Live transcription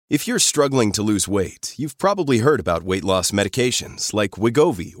If you're struggling to lose weight, you've probably heard about weight loss medications like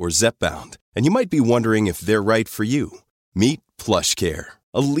Wegovy or Zepbound, and you might be wondering if they're right for you. Meet PlushCare,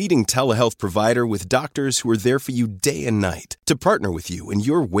 a leading telehealth provider with doctors who are there for you day and night to partner with you in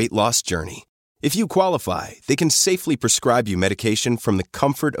your weight loss journey. If you qualify, they can safely prescribe you medication from the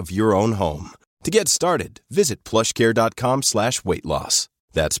comfort of your own home. To get started, visit plushcare.com/weightloss.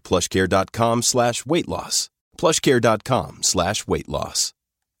 That's plushcare.com/weightloss. plushcare.com/weightloss.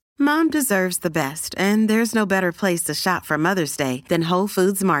 Mom deserves the best, and there's no better place to shop for Mother's Day than Whole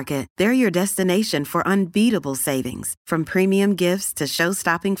Foods Market. They're your destination for unbeatable savings, from premium gifts to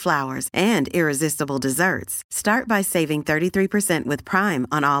show-stopping flowers and irresistible desserts. Start by saving 33% with Prime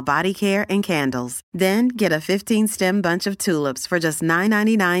on all body care and candles. Then get a 15-stem bunch of tulips for just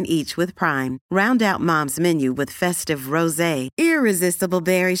 $9.99 each with Prime. Round out Mom's menu with festive rosé, irresistible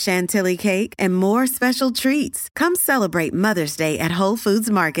berry chantilly cake, and more special treats. Come celebrate Mother's Day at Whole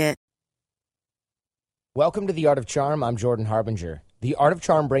Foods Market. Welcome to The Art of Charm. I'm Jordan Harbinger. The Art of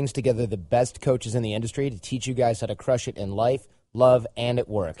Charm brings together the best coaches in the industry to teach you guys how to crush it in life, love, and at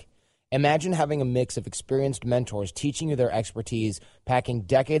work. Imagine having a mix of experienced mentors teaching you their expertise, packing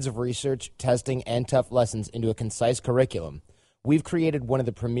decades of research, testing, and tough lessons into a concise curriculum. We've created one of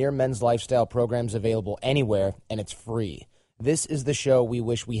the premier men's lifestyle programs available anywhere, and it's free. This is the show we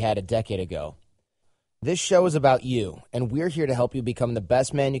wish we had a decade ago. This show is about you, and we're here to help you become the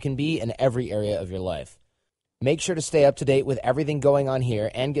best man you can be in every area of your life. Make sure to stay up to date with everything going on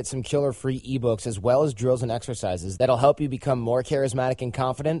here and get some killer free ebooks as well as drills and exercises that'll help you become more charismatic and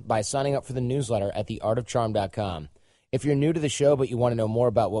confident by signing up for the newsletter at theartofcharm.com. If you're new to the show but you want to know more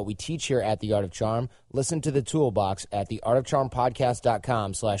about what we teach here at The Art of Charm, listen to the Toolbox at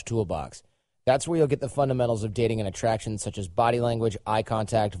theartofcharmpodcast.com/toolbox. That's where you'll get the fundamentals of dating and attraction, such as body language, eye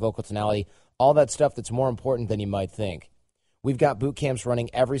contact, vocal tonality, all that stuff that's more important than you might think. We've got boot camps running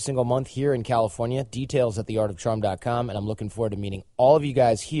every single month here in California. Details at theartofcharm.com, and I'm looking forward to meeting all of you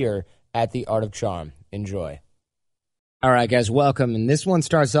guys here at The Art of Charm. Enjoy. All right, guys, welcome. And this one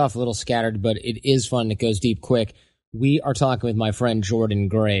starts off a little scattered, but it is fun. It goes deep quick. We are talking with my friend Jordan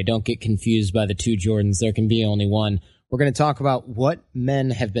Gray. Don't get confused by the two Jordans. There can be only one. We're going to talk about what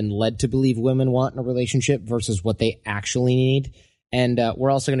men have been led to believe women want in a relationship versus what they actually need. And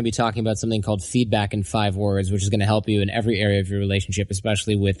we're also going to be talking about something called feedback in 5 words, which is going to help you in every area of your relationship,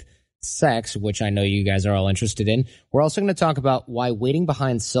 especially with sex, which I know you guys are all interested in. We're also going to talk about why waiting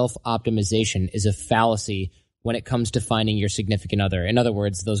behind self-optimization is a fallacy when it comes to finding your significant other. In other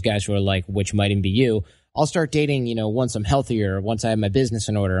words, those guys who are like, which might even be you, I'll start dating, once I'm healthier, once I have my business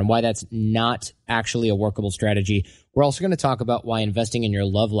in order, and why that's not actually a workable strategy. We're also going to talk about why investing in your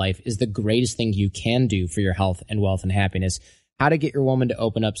love life is the greatest thing you can do for your health and wealth and happiness. How to get your woman to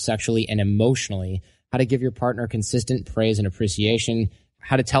open up sexually and emotionally, how to give your partner consistent praise and appreciation,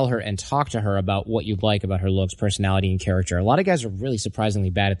 how to tell her and talk to her about what you like about her looks, personality, and character. A lot of guys are really surprisingly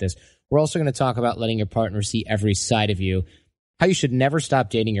bad at this. We're also going to talk about letting your partner see every side of you, how you should never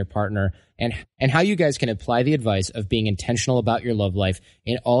stop dating your partner, and how you guys can apply the advice of being intentional about your love life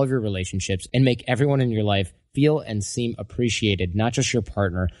in all of your relationships and make everyone in your life feel and seem appreciated, not just your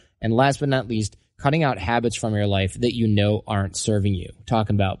partner. And last but not least, cutting out habits from your life that you know aren't serving you.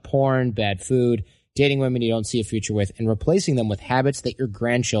 Talking about porn, bad food, dating women you don't see a future with, and replacing them with habits that your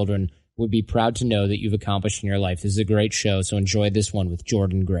grandchildren would be proud to know that you've accomplished in your life. This is a great show, so enjoy this one with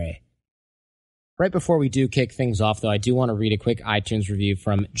Jordan Gray. Right before we do kick things off, though, I do want to read a quick iTunes review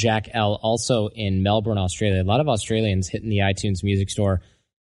from Jack L., also in Melbourne, Australia. A lot of Australians hitting the iTunes music store.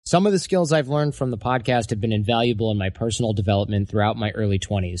 Some of the skills I've learned from the podcast have been invaluable in my personal development throughout my early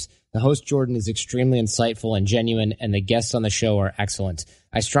 20s. The host, Jordan, is extremely insightful and genuine, and the guests on the show are excellent.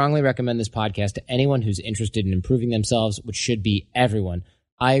 I strongly recommend this podcast to anyone who's interested in improving themselves, which should be everyone.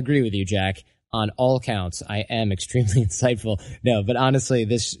 I agree with you, Jack. On all counts, I am extremely insightful. No, but honestly,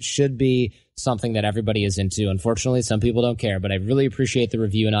 this should be something that everybody is into. Unfortunately, some people don't care, but I really appreciate the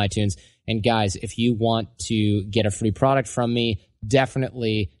review in iTunes. And guys, if you want to get a free product from me,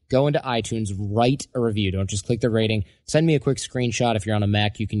 definitely go into iTunes, write a review. Don't just click the rating. Send me a quick screenshot. If you're on a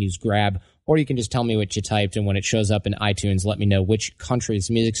Mac, you can use Grab, or you can just tell me what you typed, and when it shows up in iTunes, let me know which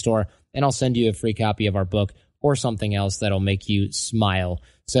country's music store, and I'll send you a free copy of our book or something else that'll make you smile.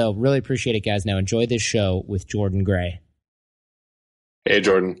 So really appreciate it, guys. Now enjoy this show with Jordan Gray. Hey,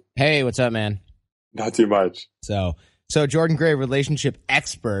 Jordan. Hey, what's up, man? Not too much. So Jordan Gray, relationship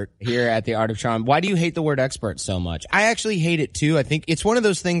expert here at The Art of Charm. Why do you hate the word expert so much? I actually hate it too. I think it's one of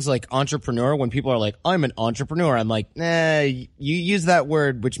those things like entrepreneur. When people are like, I'm an entrepreneur, I'm like, nah, you use that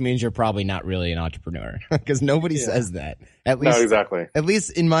word, which means you're probably not really an entrepreneur because nobody says that. At least, No, exactly. At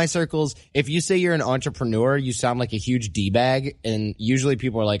least in my circles, if you say you're an entrepreneur, you sound like a huge D-bag. And usually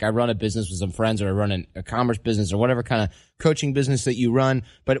people are like, I run a business with some friends, or I run a commerce business, or whatever kind of coaching business that you run.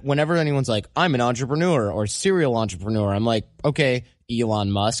 But whenever anyone's like, I'm an entrepreneur or serial entrepreneur, I'm like, okay,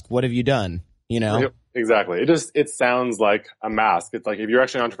 Elon Musk, what have you done? You know? Yep, exactly. It sounds like a mask. It's like if you're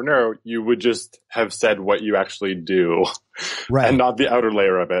actually an entrepreneur, you would just have said what you actually do, Right. and not the outer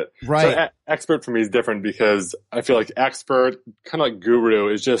layer of it. Right. So expert for me is different, because I feel like expert, kind of like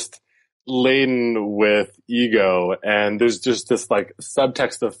guru, is just laden with ego, and there's just this like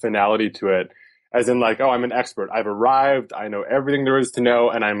subtext of finality to it, as in like, oh, I'm an expert. I've arrived. I know everything there is to know,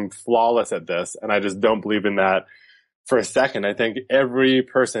 and I'm flawless at this. And I just don't believe in that for a second. I think every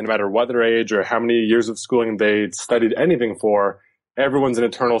person, no matter what their age or how many years of schooling they studied anything for, everyone's an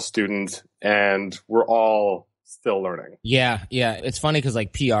eternal student, and we're all still learning. Yeah. It's funny because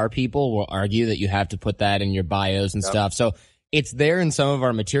like PR people will argue that you have to put that in your bios and stuff. So it's there in some of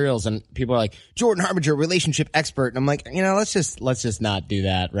our materials, and people are like, Jordan Harbinger, relationship expert. And I'm like, let's just not do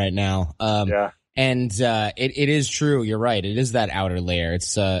that right now. And it is true. You're right. It is that outer layer.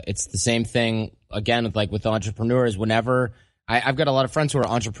 It's the same thing again with entrepreneurs. Whenever I've got a lot of friends who are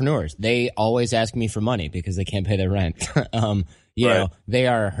entrepreneurs, they always ask me for money because they can't pay their rent. You know, they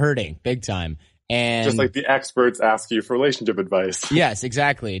are hurting big time. And just like the experts ask you for relationship advice. Yes,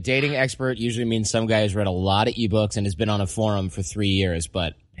 exactly. Dating expert usually means some guy who's read a lot of ebooks and has been on a forum for 3 years,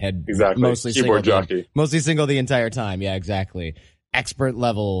 but had mostly single the entire time. Yeah, exactly. Expert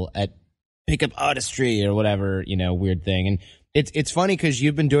level at pickup artistry or whatever, weird thing. And it's funny because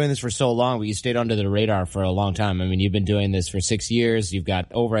you've been doing this for so long, but you stayed under the radar for a long time. I mean, you've been doing this for 6 years. You've got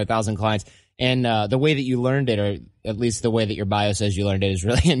over 1,000 clients. And the way that you learned it, or at least the way that your bio says you learned it, is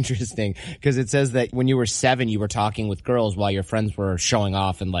really interesting, because it says that when you were 7, you were talking with girls while your friends were showing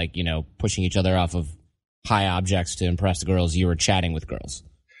off and pushing each other off of high objects to impress the girls. You were chatting with girls.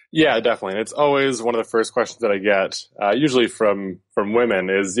 Yeah, definitely. And it's always one of the first questions that I get, usually from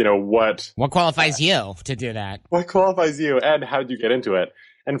women, is, what qualifies you to do that? What qualifies you, and how did you get into it?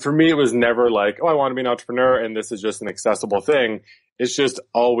 And for me, it was never like, oh, I want to be an entrepreneur and this is just an accessible thing. It's just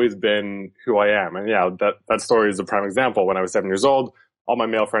always been who I am. And yeah, that story is a prime example. When I was 7 years old, all my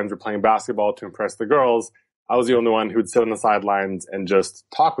male friends were playing basketball to impress the girls. I was the only one who would sit on the sidelines and just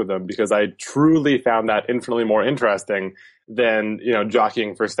talk with them, because I truly found that infinitely more interesting than,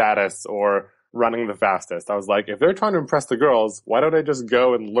 jockeying for status or running the fastest. I was like, if they're trying to impress the girls, why don't I just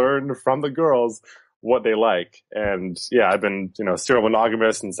go and learn from the girls what they like? And yeah, I've been, serial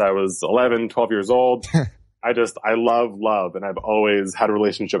monogamous since I was 11, 12 years old. I love, and I've always had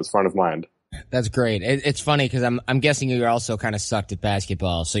relationships front of mind. That's great. It's funny because I'm guessing you're also kind of sucked at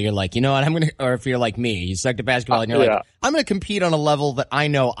basketball. So you're like, or if you're like me, you sucked at basketball and you're like, I'm going to compete on a level that I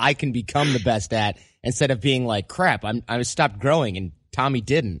know I can become the best at, instead of being like, crap, I stopped growing and Tommy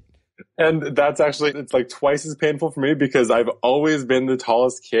didn't. And that's actually, it's like twice as painful for me, because I've always been the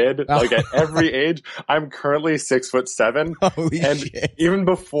tallest kid. Like at every age, I'm currently 6'7". Holy shit. Even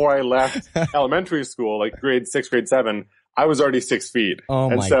before I left elementary school, like grade 6, grade 7, I was already 6 feet.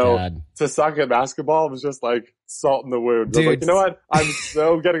 Oh my God. To suck at basketball was just like salt in the wound. I was like, you know what? I'm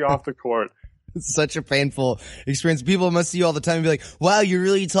so getting off the court. It's such a painful experience. People must see you all the time and be like, wow, you're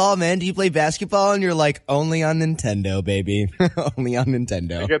really tall, man. Do you play basketball? And you're like, only on Nintendo, baby. Only on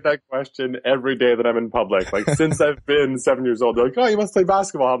Nintendo. I get that question every day that I'm in public. Like, since I've been 7 years old, they're like, oh, you must play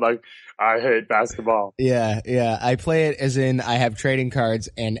basketball. I'm like, I hate basketball. Yeah. I play it as in I have trading cards,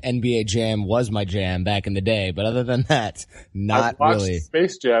 and NBA Jam was my jam back in the day. But other than that, not I've watched really.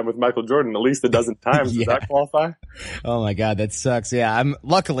 Space Jam with Michael Jordan at least a dozen times. Yeah. Does that qualify? Oh my God, that sucks. Yeah,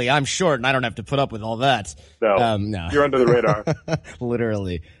 luckily I'm short and I don't have to put up with all that. No. You're under the radar.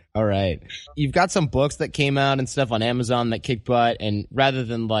 Literally. All right. You've got some books that came out and stuff on Amazon that kick butt, and rather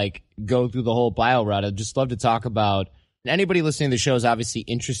than go through the whole bio route, I'd just love to talk about, anybody listening to the show is obviously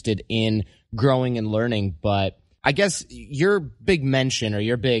interested in growing and learning, but I guess your big mention or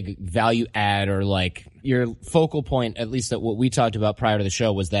your big value add, or your focal point, at least at what we talked about prior to the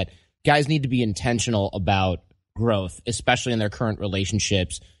show, was that guys need to be intentional about growth, especially in their current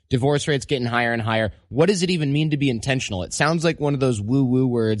relationships. Divorce rates getting higher and higher. What does it even mean to be intentional? It sounds like one of those woo-woo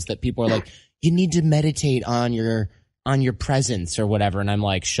words that people are like, you need to meditate on your presence or whatever. And I'm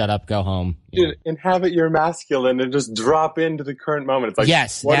like, shut up, go home. Dude, inhabit your masculine and just drop into the current moment. It's like,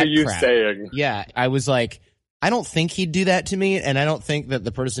 yes, what are you saying? Yeah, I was like, I don't think he'd do that to me, and I don't think that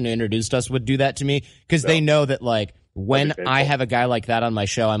the person who introduced us would do that to me, because they know that when I have a guy like that on my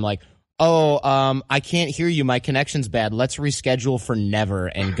show, I'm like, I can't hear you. My connection's bad. Let's reschedule for never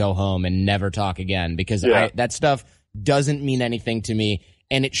and go home and never talk again, because that stuff doesn't mean anything to me.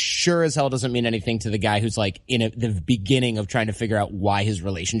 And it sure as hell doesn't mean anything to the guy who's like in the beginning of trying to figure out why his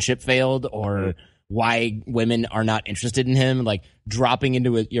relationship failed or why women are not interested in him, like dropping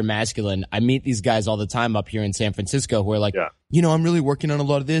into your masculine. I meet these guys all the time up here in San Francisco who are like, I'm really working on a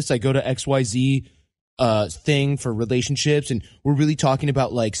lot of this. I go to XYZ thing for relationships and we're really talking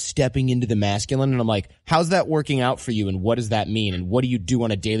about like stepping into the masculine. And I'm like, how's that working out for you? And what does that mean? And what do you do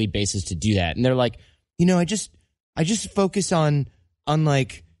on a daily basis to do that? And they're like, I just focus on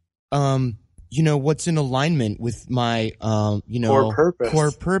like, what's in alignment with my,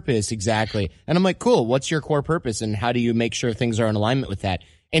 core purpose. Exactly. And I'm like, cool. What's your core purpose? And how do you make sure things are in alignment with that?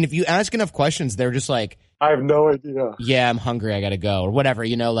 And if you ask enough questions, they're just like, I have no idea. Yeah, I'm hungry. I got to go or whatever,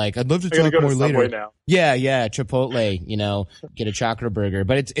 like I'd love to talk more later. Now. Yeah. Chipotle, get a chocolate burger.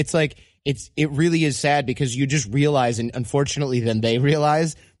 But it's like, it really is sad because you just realize, and unfortunately then they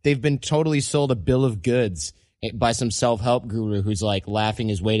realize they've been totally sold a bill of goods by some self-help guru who's like laughing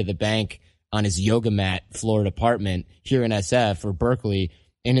his way to the bank on his yoga mat Florida apartment here in SF or Berkeley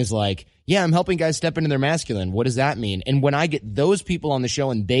and is like, yeah, I'm helping guys step into their masculine. What does that mean? And when I get those people on the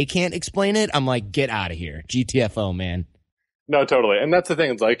show and they can't explain it, I'm like, get out of here. GTFO, man. No, totally. And that's the thing.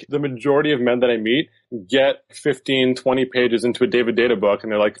 It's like the majority of men that I meet get 15, 20 pages into a David Data book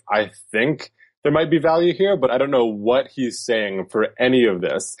and they're like, I think there might be value here, but I don't know what he's saying for any of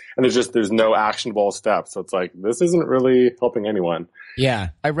this. And there's no actionable steps. So it's like, this isn't really helping anyone. Yeah.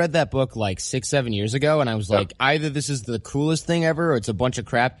 I read that book like 6-7 years ago and I was like, either this is the coolest thing ever or it's a bunch of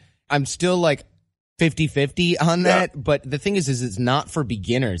crap. I'm still like 50-50 on that. But the thing is it's not for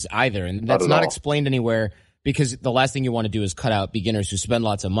beginners either. And that's not explained anywhere because the last thing you want to do is cut out beginners who spend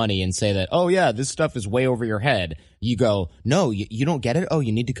lots of money and say that, oh yeah, this stuff is way over your head. You go, no, you don't get it. Oh,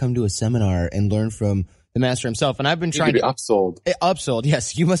 you need to come to a seminar and learn from the master himself. And I've been trying to be upsold. Upsold.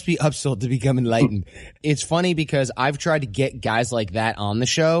 Yes. You must be upsold to become enlightened. It's funny because I've tried to get guys like that on the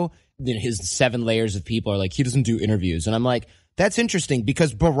show. Then his 7 layers of people are like, he doesn't do interviews. And I'm like, that's interesting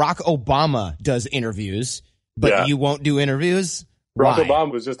because Barack Obama does interviews, but you won't do interviews. Barack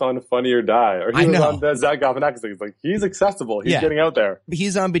Obama was just on Funny or Die, or he was on the Zach Galifianakis thing. It's like, he's accessible. He's getting out there.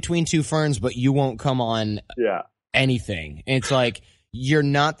 He's on Between Two Ferns, but you won't come on anything. And it's like, you're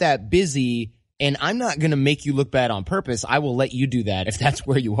not that busy, and I'm not going to make you look bad on purpose. I will let you do that if that's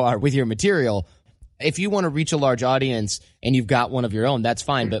where you are with your material. If you want to reach a large audience and you've got one of your own, that's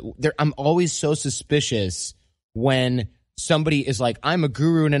fine. But I'm always so suspicious when somebody is like, I'm a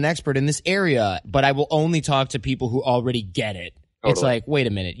guru and an expert in this area, but I will only talk to people who already get it. Totally. It's like, wait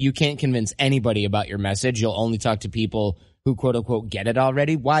a minute, you can't convince anybody about your message. You'll only talk to people who quote unquote get it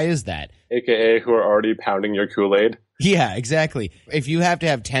already. Why is that? AKA who are already pounding your Kool-Aid. Yeah, exactly. If you have to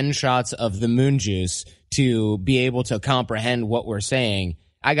have 10 shots of the moon juice to be able to comprehend what we're saying,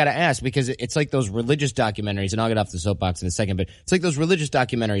 I got to ask, because it's like those religious documentaries, and I'll get off the soapbox in a second, but it's like those religious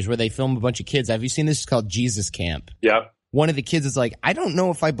documentaries where they film a bunch of kids. Have you seen this? It's called Jesus Camp. Yep. One of the kids is like, I don't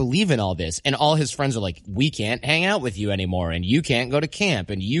know if I believe in all this. And all his friends are like, we can't hang out with you anymore. And you can't go to camp.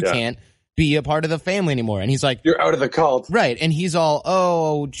 And you can't be a part of the family anymore. And he's like, you're out of the cult. Right. And he's all,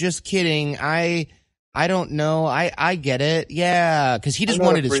 oh, just kidding. I don't know. I get it. Yeah. Cause he just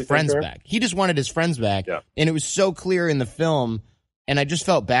wanted his friends back. He just wanted his friends back. Yeah. And it was so clear in the film. And I just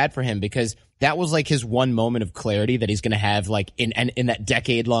felt bad for him because that was like his one moment of clarity that he's going to have like in that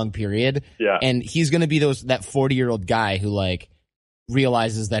decade long period. Yeah. And he's going to be that 40-year-old guy who like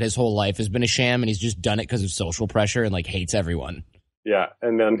realizes that his whole life has been a sham and he's just done it because of social pressure and like hates everyone. Yeah.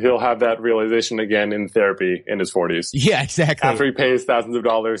 And then he'll have that realization again in therapy in his 40s. Yeah, exactly. After he pays thousands of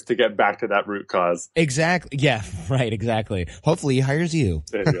dollars to get back to that root cause. Exactly. Yeah, right. Exactly. Hopefully he hires you.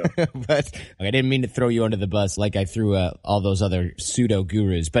 There you go. But I didn't mean to throw you under the bus like I threw all those other pseudo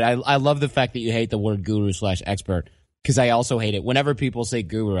gurus. But I love the fact that you hate the word guru/expert because I also hate it. Whenever people say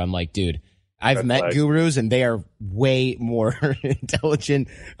guru, I'm like, dude, I've met gurus and they are way more intelligent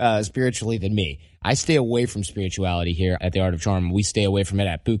spiritually than me. I stay away from spirituality here at the Art of Charm. We stay away from it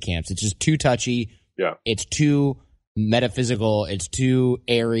at boot camps. It's just too touchy. Yeah. It's too metaphysical. It's too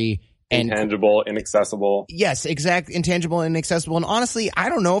airy. And intangible, inaccessible. Yes, exact. Intangible, inaccessible. And honestly, I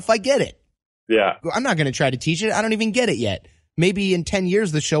don't know if I get it. Yeah. I'm not going to try to teach it. I don't even get it yet. Maybe in 10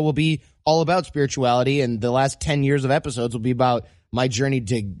 years, the show will be all about spirituality and the last 10 years of episodes will be about my journey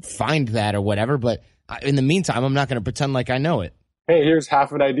to find that or whatever. But in the meantime, I'm not going to pretend like I know it. Hey, here's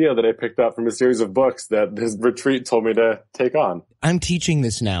half an idea that I picked up from a series of books that this retreat told me to take on. I'm teaching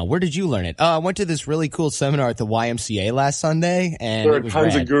this now. Where did you learn it? I went to this really cool seminar at the YMCA last Sunday. And there were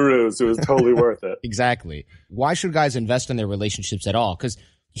tons of gurus. It was totally worth it. Exactly. Why should guys invest in their relationships at all? Because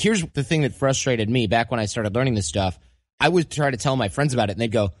here's the thing that frustrated me back when I started learning this stuff. I would try to tell my friends about it, and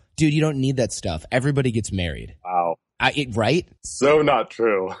they'd go, dude, you don't need that stuff. Everybody gets married. Wow. Right? So not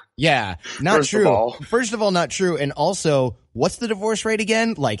true. Yeah, not First true. of all. First of all, not true. And also, what's the divorce rate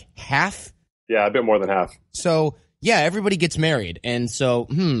again? Like half? Yeah, a bit more than half. So, yeah, everybody gets married. And so,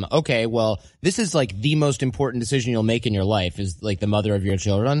 okay, well, this is like the most important decision you'll make in your life is like the mother of your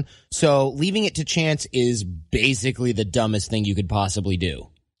children. So leaving it to chance is basically the dumbest thing you could possibly do.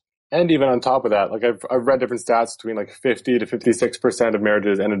 And even on top of that, like I've read different stats between like 50 to 56% of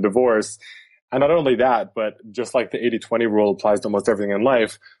marriages end in divorce. And not only that, but just like the 80-20 rule applies to almost everything in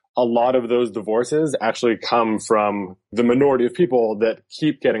life, a lot of those divorces actually come from the minority of people that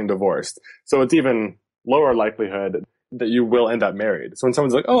keep getting divorced. So it's even lower likelihood that you will end up married. So when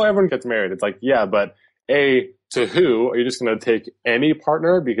someone's like, oh, everyone gets married, it's like, yeah, but to who? Are you just going to take any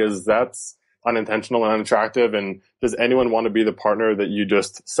partner because that's unintentional and unattractive? And does anyone want to be the partner that you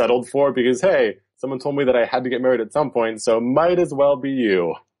just settled for? Because, hey, someone told me that I had to get married at some point, so might as well be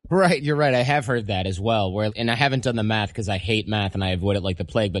you. Right, you're right. I have heard that as well. And I haven't done the math because I hate math and I avoid it like the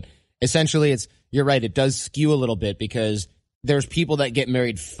plague. But essentially, you're right. It does skew a little bit because there's people that get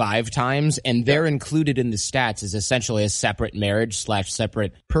married 5 times and they're included in the stats as essentially a separate marriage /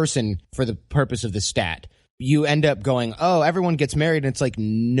 separate person for the purpose of the stat. You end up going, oh, everyone gets married. And it's like,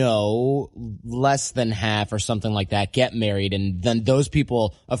 no, less than half or something like that get married. And then those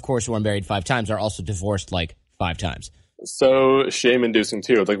people, of course, who are married 5 times are also divorced like 5 times. So shame-inducing,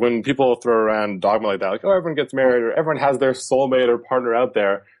 too. It's like when people throw around dogma like that, like, oh, everyone gets married or everyone has their soulmate or partner out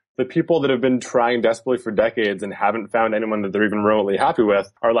there. The people that have been trying desperately for decades and haven't found anyone that they're even remotely happy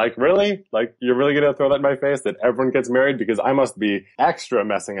with are like, really? Like, you're really going to throw that in my face that everyone gets married because I must be extra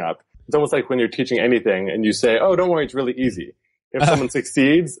messing up? It's almost like when you're teaching anything and you say, oh, don't worry, it's really easy. If someone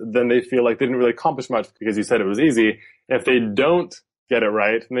succeeds, then they feel like they didn't really accomplish much because you said it was easy. If they don't get it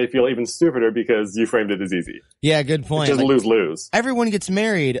right, and they feel even stupider because you framed it as easy. Yeah, good point. It's just lose-lose. Everyone gets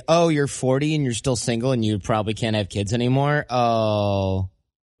married. Oh, you're 40 and you're still single and you probably can't have kids anymore. Oh.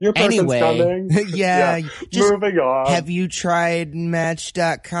 Your person's coming. Yeah. Just, moving on. Have you tried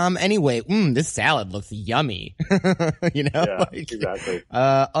Match.com? Anyway, this salad looks yummy. You know? Yeah, exactly.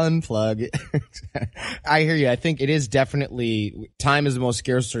 Unplug. I hear you. I think it is definitely, time is the most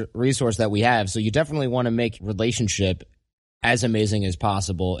scarce resource that we have. So you definitely want to make relationship as amazing as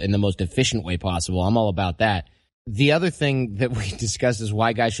possible in the most efficient way possible. I'm all about that. The other thing that we discussed is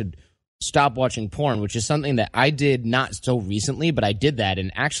why guys should stop watching porn, which is something that I did not so recently, but I did that,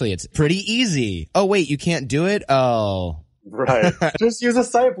 and actually it's pretty easy. Oh, wait, you can't do it? Oh. Right. Just use a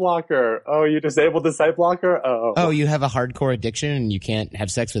site blocker. Oh, you disabled the site blocker? Oh, you have a hardcore addiction and you can't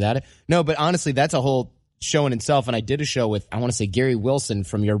have sex without it? No, but honestly, that's a whole show in itself, and I did a show with, I want to say, Gary Wilson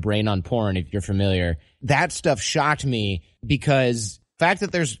from Your Brain on Porn, if you're familiar. That stuff shocked me because the fact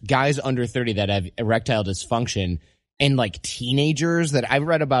that there's guys under 30 that have erectile dysfunction and like teenagers that I've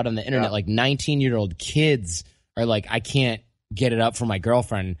read about on the internet, like 19-year-old kids are like, I can't get it up for my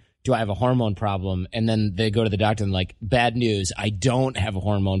girlfriend. Do I have a hormone problem? And then they go to the doctor and like, bad news, I don't have a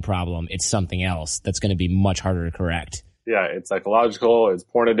hormone problem. It's something else that's going to be much harder to correct. Yeah, it's psychological, it's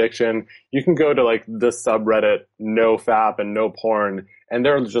porn addiction. You can go to like the subreddit NoFap and no porn, and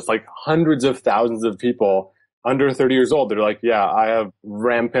there are just like hundreds of thousands of people under 30 years old. They're like, yeah, I have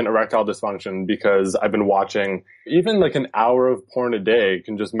rampant erectile dysfunction because I've been watching even like an hour of porn a day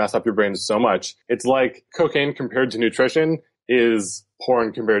can just mess up your brain so much. It's like cocaine compared to nutrition is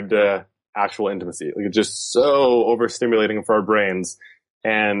porn compared to actual intimacy. Like it's just so overstimulating for our brains.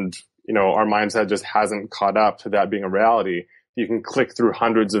 And, you know, our mindset just hasn't caught up to that being a reality. You can click through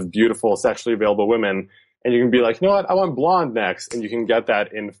hundreds of beautiful sexually available women and you can be like, you know what? I want blonde next. And you can get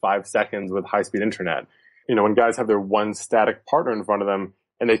that in 5 seconds with high-speed internet. You know, when guys have their one static partner in front of them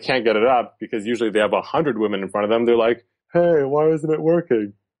and they can't get it up because usually they have 100 women in front of them, they're like, hey, why isn't it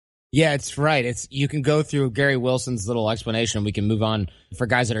working? Yeah, it's right. You can go through Gary Wilson's little explanation. We can move on. For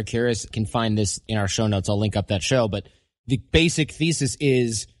guys that are curious, can find this in our show notes. I'll link up that show. But the basic thesis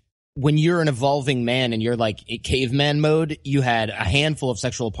is when you're an evolving man and you're like a caveman mode, you had a handful of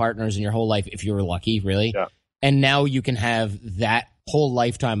sexual partners in your whole life if you were lucky, really. Yeah. And now you can have that whole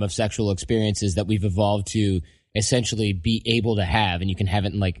lifetime of sexual experiences that we've evolved to essentially be able to have, and you can have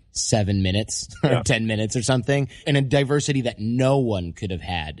it in like 7 minutes or 10 minutes or something, in a diversity that no one could have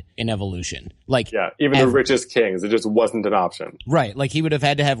had in evolution. Like, even the richest kings, it just wasn't an option. Right. Like he would have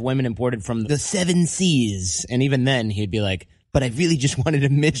had to have women imported from the 7 seas. And even then he'd be like, but I really just wanted a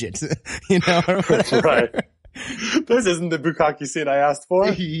midget, you know? That's right. This isn't the bukkake scene I asked for.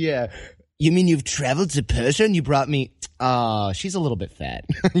 Yeah. You mean you've traveled to Persia and you brought me, she's a little bit fat,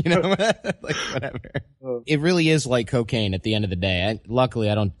 you know, like whatever. It really is like cocaine at the end of the day. Luckily,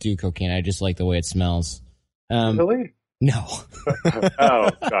 I don't do cocaine. I just like the way it smells. Really? No.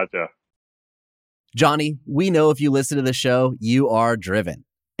 Oh, gotcha. Johnny, we know if you listen to the show, you are driven.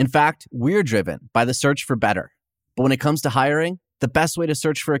 In fact, we're driven by the search for better. But when it comes to hiring, the best way to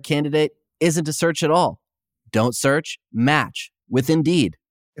search for a candidate isn't to search at all. Don't search, match with Indeed.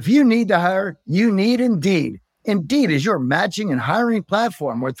 If you need to hire, you need Indeed. Indeed is your matching and hiring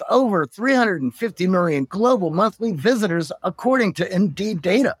platform with over 350 million global monthly visitors, according to Indeed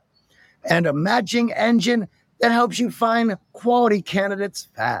data, and a matching engine that helps you find quality candidates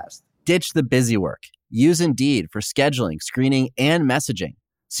fast. Ditch the busy work. Use Indeed for scheduling, screening, and messaging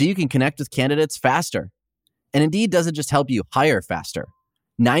so you can connect with candidates faster. And Indeed doesn't just help you hire faster.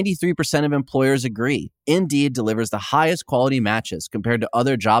 93% of employers agree Indeed delivers the highest quality matches compared to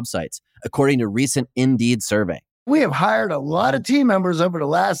other job sites, according to a recent Indeed survey. We have hired a lot of team members over the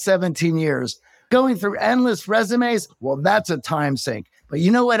last 17 years. Going through endless resumes, well, that's a time sink. But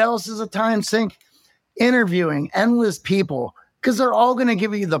you know what else is a time sink? Interviewing endless people, because they're all going to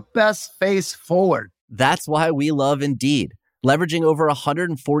give you the best face forward. That's why we love Indeed, leveraging over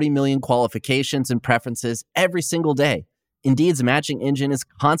 140 million qualifications and preferences every single day. Indeed's matching engine is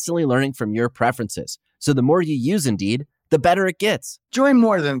constantly learning from your preferences. So the more you use Indeed, the better it gets. Join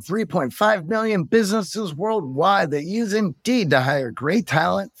more than 3.5 million businesses worldwide that use Indeed to hire great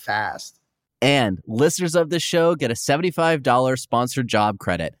talent fast. And listeners of this show get a $75 sponsored job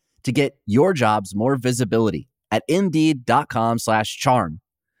credit to get your jobs more visibility at Indeed.com/charm.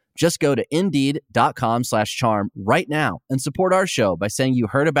 Just go to Indeed.com/charm right now and support our show by saying you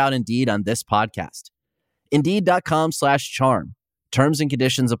heard about Indeed on this podcast. Indeed.com/charm. Terms and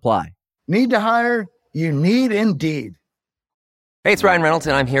conditions apply. Need to hire? You need Indeed. Hey, it's Ryan Reynolds,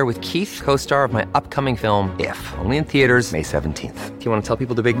 and I'm here with Keith, co-star of my upcoming film, If, only in theaters May 17th. Do you want to tell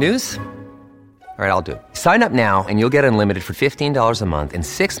people the big news? All right, I'll do it. Sign up now and you'll get unlimited for $15 a month and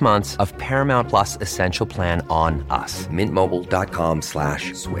 6 months of Paramount Plus Essential Plan on us.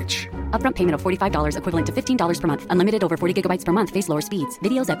 MintMobile.com/switch. Upfront payment of $45 equivalent to $15 per month. Unlimited over 40 gigabytes per month. Face lower speeds.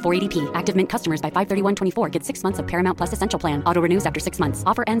 Videos at 480p. Active Mint customers by 531.24 get 6 months of Paramount Plus Essential Plan. Auto renews after 6 months.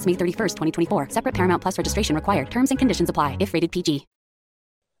 Offer ends May 31st, 2024. Separate Paramount Plus registration required. Terms and conditions apply if rated PG.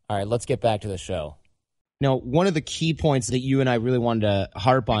 All right, let's get back to the show. Now, one of the key points that you and I really wanted to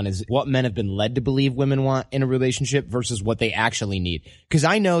harp on is what men have been led to believe women want in a relationship versus what they actually need. Because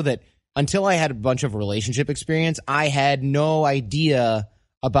I know that until I had a bunch of relationship experience, I had no idea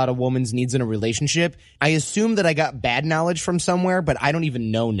about a woman's needs in a relationship. I assume that I got bad knowledge from somewhere, but I don't even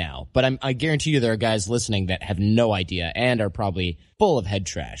know now. But I guarantee you there are guys listening that have no idea and are probably full of head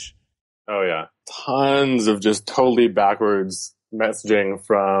trash. Oh, yeah. Tons of just totally backwards messaging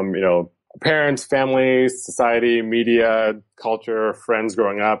from, parents, family, society, media, culture, friends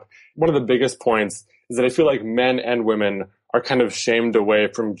growing up. One of the biggest points is that I feel like men and women are kind of shamed away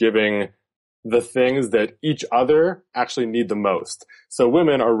from giving the things that each other actually need the most. So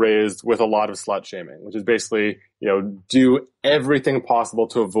women are raised with a lot of slut shaming, which is basically, do everything possible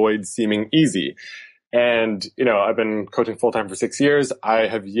to avoid seeming easy. And, I've been coaching full-time for 6 years. I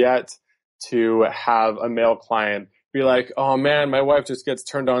have yet to have a male client be like, oh man, my wife just gets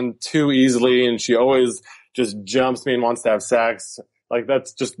turned on too easily and she always just jumps me and wants to have sex. Like,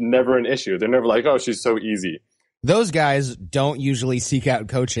 that's just never an issue. They're never like, oh, she's so easy. Those guys don't usually seek out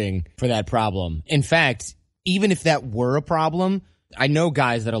coaching for that problem. In fact, even if that were a problem, I know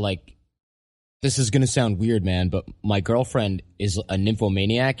guys that are like, this is going to sound weird, man, but my girlfriend is a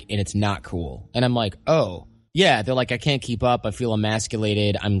nymphomaniac and it's not cool. And I'm like, oh, yeah. They're like, I can't keep up. I feel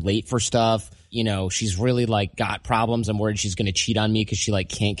emasculated. I'm late for stuff. She's really got problems. I'm worried she's going to cheat on me because she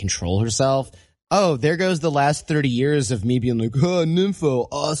can't control herself. Oh, there goes the last 30 years of me being like, oh, nympho,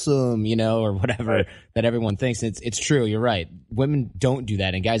 awesome, or whatever right. That everyone thinks. It's true. You're right. Women don't do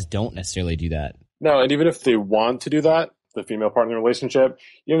that and guys don't necessarily do that. No, and even if they want to do that, the female partner relationship,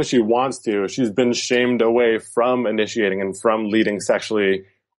 even if she wants to, she's been shamed away from initiating and from leading sexually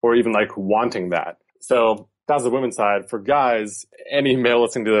or even wanting that. So that's the women's side. For guys, any male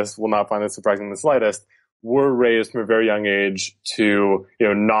listening to this will not find this surprising in the slightest. We're raised from a very young age to,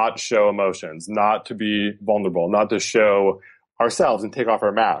 not show emotions, not to be vulnerable, not to show ourselves and take off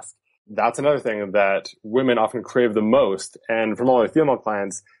our mask. That's another thing that women often crave the most. And from all my female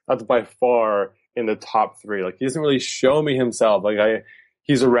clients, that's by far in the top 3. He doesn't really show me himself.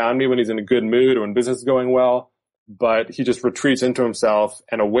 He's around me when he's in a good mood or when business is going well, but he just retreats into himself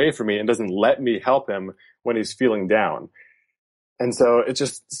and away from me and doesn't let me help him when he's feeling down. And so it's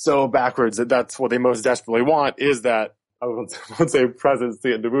just so backwards that that's what they most desperately want is that, I won't say presence to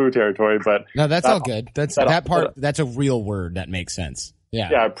get into woo territory, but. No, that's all good. That's a real word that makes sense. Yeah.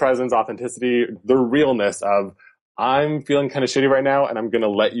 Yeah. Presence, authenticity, the realness of I'm feeling kind of shitty right now and I'm going to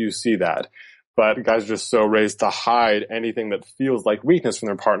let you see that. But guys are just so raised to hide anything that feels like weakness from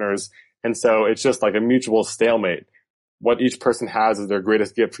their partners And so it's just like a mutual stalemate. What each person has as their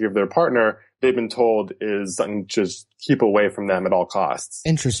greatest gift to give their partner, they've been told is something to just keep away from them at all costs.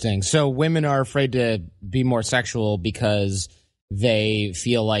 Interesting. So women are afraid to be more sexual because they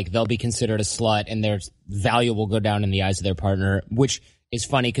feel like they'll be considered a slut and their value will go down in the eyes of their partner, which is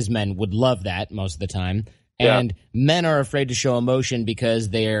funny because men would love that most of the time. And men are afraid to show emotion because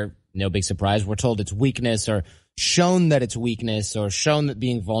they're, no big surprise, we're told it's weakness or shown that it's weakness or shown that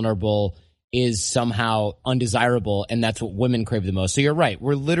being vulnerable is somehow undesirable, and that's what women crave the most. So you're right.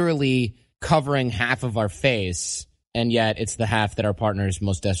 We're literally covering half of our face, and yet it's the half that our partner is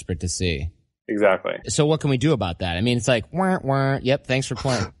most desperate to see. Exactly. So what can we do about that? I mean, it's like, wah, wah. Yep, thanks for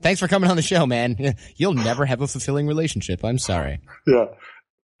playing. Thanks for coming on the show, man. You'll never have a fulfilling relationship. I'm sorry. Yeah.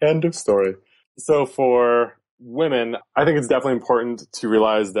 End of story. So for women, I think it's definitely important to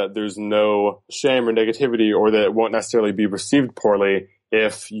realize that there's no shame or negativity, or that it won't necessarily be received poorly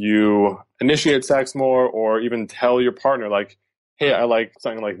if you initiate sex more or even tell your partner, like, hey, I like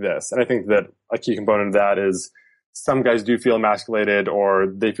something like this. And I think that a key component of that is some guys do feel emasculated, or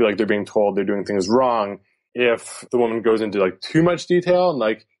they feel like they're being told they're doing things wrong if the woman goes into like too much detail and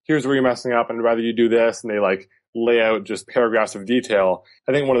like, here's where you're messing up and I'd rather you do this. And they like lay out just paragraphs of detail.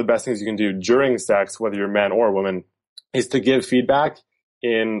 I think one of the best things you can do during sex, whether you're a man or a woman, is to give feedback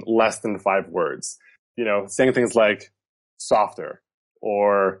in less than 5 words. You know, saying things like softer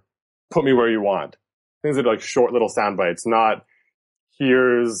or put me where you want. Things that are like short little sound bites, not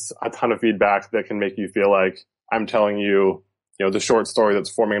here's a ton of feedback that can make you feel like I'm telling you, you know, the short story that's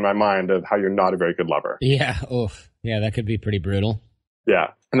forming in my mind of how you're not a very good lover. Yeah. Oof. Yeah, that could be pretty brutal. Yeah.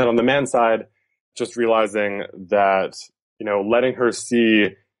 And then on the man side, just realizing that, you know, letting her see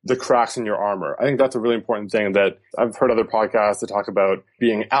the cracks in your armor. I think that's a really important thing that I've heard other podcasts that talk about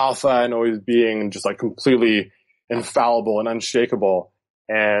being alpha and always being just like completely infallible and unshakable.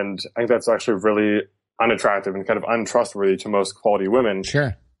 And I think that's actually really unattractive and kind of untrustworthy to most quality women.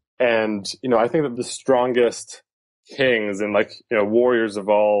 Sure. And, you know, I think that the strongest kings and like, you know, warriors of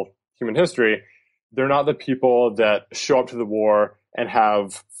all human history, they're not the people that show up to the war and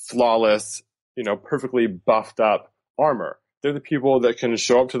have flawless, you know, perfectly buffed up armor. They're the people that can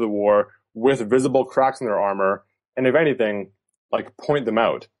show up to the war with visible cracks in their armor. And if anything, like point them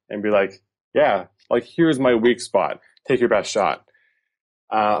out and be like, yeah, like here's my weak spot. Take your best shot.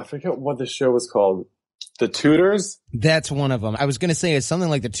 I forget what the show was called. The Tudors? That's one of them. I was going to say it's something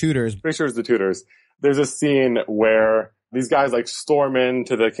like The Tudors. Pretty sure it's The Tudors. There's a scene where these guys like storm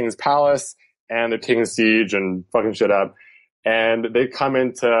into the king's palace and they're taking siege and fucking shit up. And they come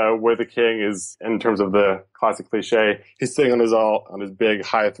into where the king is, in terms of the classic cliche, he's sitting on his big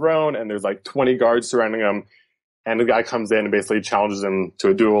high throne, and there's like 20 guards surrounding him. And the guy comes in and basically challenges him to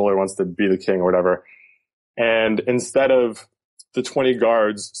a duel or wants to be the king or whatever. And instead of the 20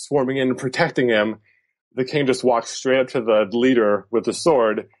 guards swarming in and protecting him, the king just walks straight up to the leader with the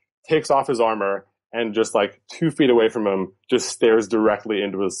sword, takes off his armor, and just like 2 feet away from him, just stares directly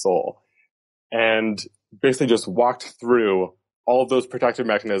into his soul. And basically just walked through all of those protective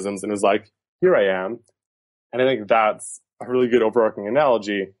mechanisms and is like, here I am. And I think that's a really good overarching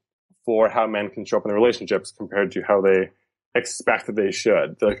analogy for how men can show up in their relationships compared to how they expect that they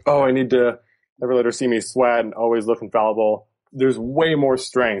should. They're like, oh, I need to never let her see me sweat and always look infallible. There's way more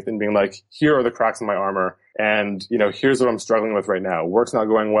strength in being like, here are the cracks in my armor. And, you know, here's what I'm struggling with right now. Work's not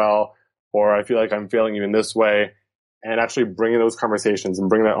going well, or I feel like I'm failing you in this way. And actually bringing those conversations and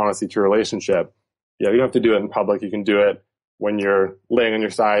bringing that honesty to your relationship. Yeah, you don't have to do it in public. You can do it when you're laying on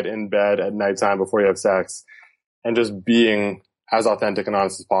your side in bed at nighttime before you have sex, and just being as authentic and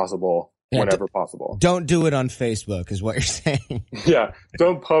honest as possible whenever possible. Don't do it on Facebook is what you're saying. Yeah.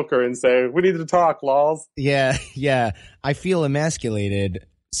 Don't poke her and say, we need to talk, lols. Yeah. I feel emasculated,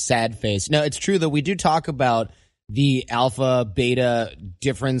 sad face. No, it's true that we do talk about the alpha beta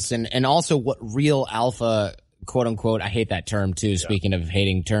difference and also what real alpha, quote unquote, I hate that term too, speaking of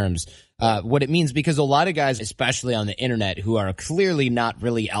hating terms, what it means, because a lot of guys, especially on the internet, who are clearly not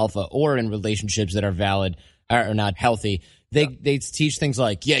really alpha or in relationships that are valid or not healthy, they teach things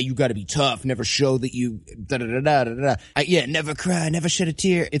like, yeah, you got to be tough, never show that you never cry, never shed a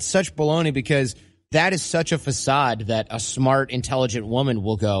tear. It's such baloney, because that is such a facade that a smart, intelligent woman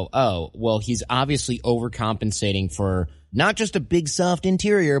will go, oh, well, he's obviously overcompensating for not just a big soft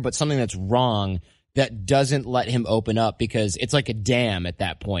interior, but something that's wrong that doesn't let him open up, because it's like a dam at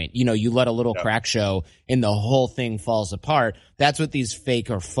that point. You know, you let a little crack show and the whole thing falls apart. That's what these fake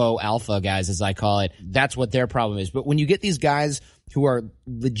or faux alpha guys, as I call it, that's what their problem is. But when you get these guys who are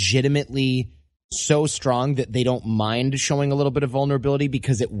legitimately so strong that they don't mind showing a little bit of vulnerability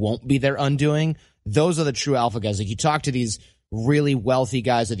because it won't be their undoing, those are the true alpha guys. Like, you talk to these really wealthy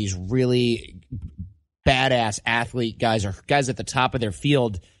guys or these really badass athlete guys or guys at the top of their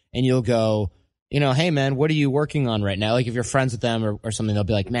field, and you'll go, hey, man, what are you working on right now? Like if you're friends with them or something, they'll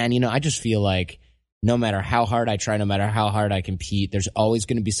be like, man, I just feel like no matter how hard I try, no matter how hard I compete, there's always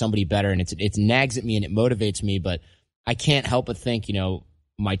going to be somebody better. And it nags at me and it motivates me, but I can't help but think,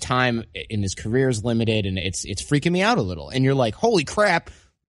 my time in this career is limited and it's freaking me out a little. And you're like, holy crap,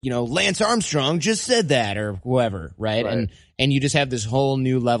 Lance Armstrong just said that or whoever, right? And you just have this whole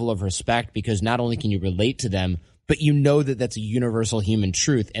new level of respect because not only can you relate to them, but that that's a universal human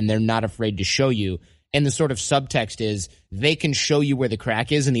truth and they're not afraid to show you. And the sort of subtext is they can show you where the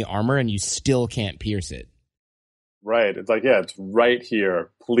crack is in the armor and you still can't pierce it. Right. It's like, it's right here.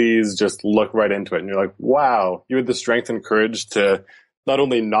 Please just look right into it. And you're like, wow, you had the strength and courage to not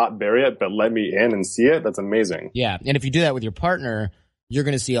only not bury it, but let me in and see it. That's amazing. Yeah. And if you do that with your partner, you're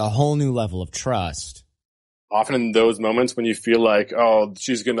going to see a whole new level of trust. Often in those moments when you feel like, oh,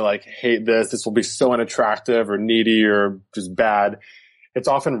 she's going to hate this will be so unattractive or needy or just bad. It's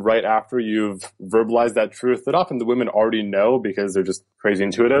often right after you've verbalized that truth that often the women already know because they're just crazy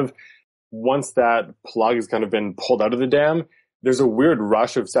intuitive. Once that plug has kind of been pulled out of the dam, there's a weird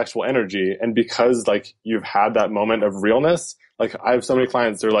rush of sexual energy. And because you've had that moment of realness, I have so many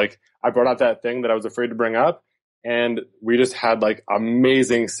clients, they're like, I brought up that thing that I was afraid to bring up and we just had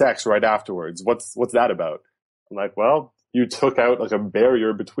amazing sex right afterwards. What's that about? I'm like, well, you took out a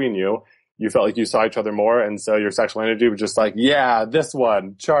barrier between you. You felt like you saw each other more. And so your sexual energy was just yeah, this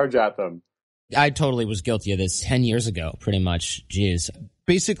one, charge at them. I totally was guilty of this 10 years ago, pretty much. Jeez.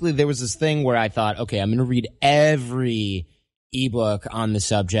 Basically, there was this thing where I thought, okay, I'm going to read every ebook on the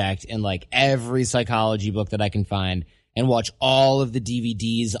subject and every psychology book that I can find and watch all of the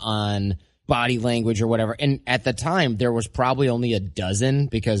DVDs on body language or whatever. And at the time, there was probably only a dozen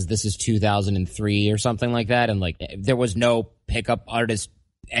because this is 2003 or something like that. And there was no pickup artist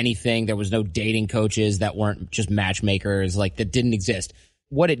anything. There was no dating coaches that weren't just matchmakers that didn't exist.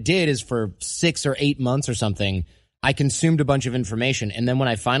 What it did is for 6 or 8 months or something, I consumed a bunch of information. And then when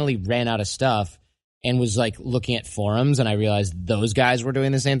I finally ran out of stuff and was looking at forums and I realized those guys were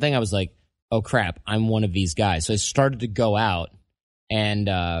doing the same thing, I was like, oh crap, I'm one of these guys. So I started to go out and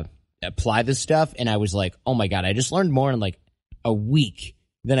apply this stuff. And I was like, oh my God, I just learned more in a week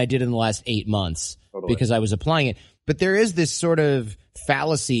than I did in the last 8 months because I was applying it. But there is this sort of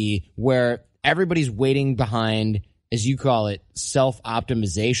fallacy where everybody's waiting behind, as you call it,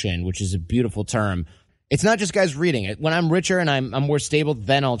 self-optimization, which is a beautiful term. It's not just guys reading it. When I'm richer and I'm more stable,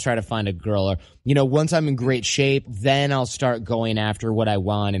 then I'll try to find a girl. Or, once I'm in great shape, then I'll start going after what I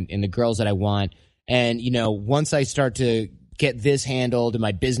want and the girls that I want. And, once I start to get this handled and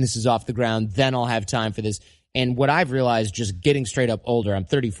my business is off the ground, then I'll have time for this. And what I've realized just getting straight up older, I'm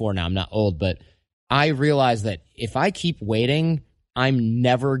 34 now, I'm not old, but I realize that if I keep waiting, I'm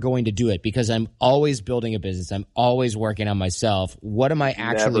never going to do it because I'm always building a business. I'm always working on myself. What am I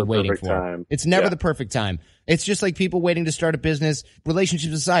actually waiting for? Time. It's never the perfect time. It's just like people waiting to start a business.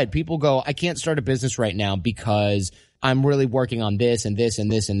 Relationships aside, people go, I can't start a business right now because I'm really working on this and this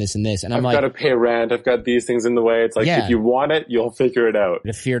and this and this and this. And I've got to pay rent. I've got these things in the way. It's if you want it, you'll figure it out.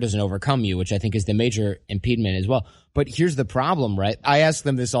 The fear doesn't overcome you, which I think is the major impediment as well. But here's the problem, right? I ask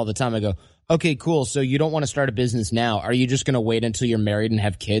them this all the time. I go, okay, cool. So you don't want to start a business now. Are you just going to wait until you're married and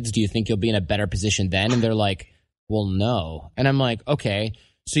have kids? Do you think you'll be in a better position then? And they're like, well, no. And I'm like, okay,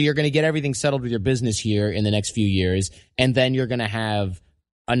 so you're going to get everything settled with your business here in the next few years. And then you're going to have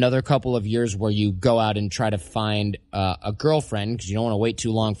another couple of years where you go out and try to find a girlfriend because you don't want to wait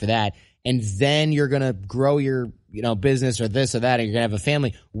too long for that. And then you're going to grow your, business or this or that, and you're going to have a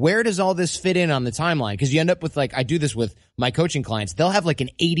family. Where does all this fit in on the timeline? Because you end up with I do this with my coaching clients. They'll have an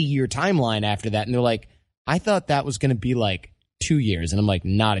 80-year timeline after that. And they're like, I thought that was going to be 2 years. And I'm like,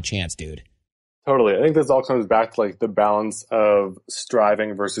 not a chance, dude. Totally. I think this all comes back to the balance of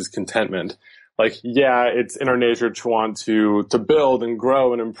striving versus contentment. It's in our nature to want to build and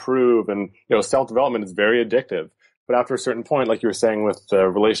grow and improve, and self-development is very addictive. But after a certain point, like you were saying with the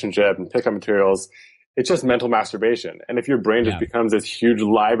relationship and pickup materials, it's just mental masturbation. And if your brain just becomes this huge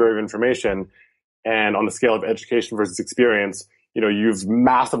library of information, and on the scale of education versus experience, you've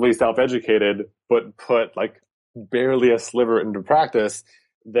massively self-educated, but put barely a sliver into practice,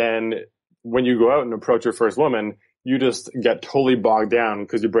 then when you go out and approach your first woman, you just get totally bogged down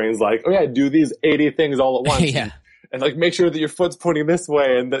because your brain's like, oh yeah, do these 80 things all at once. And make sure that your foot's pointing this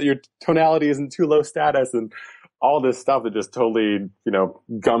way and that your tonality isn't too low status and all this stuff that just totally,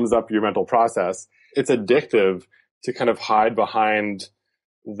 gums up your mental process. It's addictive to kind of hide behind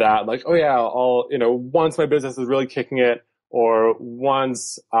that, oh yeah, once my business is really kicking it, Or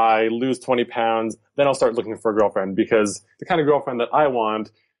once I lose 20 pounds, then I'll start looking for a girlfriend, because the kind of girlfriend that I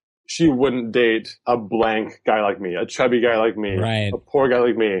want, she wouldn't date a blank guy like me, a chubby guy like me, Right. a poor guy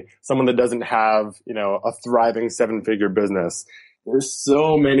like me, someone that doesn't have, a thriving 7-figure business. There's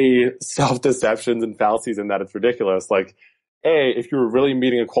so many self-deceptions and fallacies in that, it's ridiculous. Like, if you were really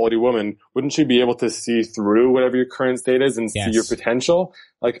meeting a quality woman, wouldn't you be able to see through whatever your current state is and see your potential?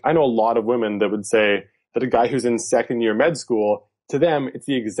 Like, I know a lot of women that would say that a guy who's in second year med school, to them, it's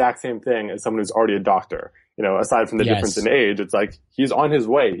the exact same thing as someone who's already a doctor. Aside from the difference in age, it's like he's on his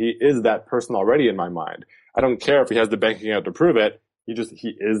way. He is that person already in my mind. I don't care if he has the bank account to prove it. He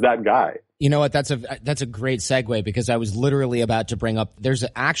is that guy. You know what? That's a great segue, because I was literally about to bring up, there's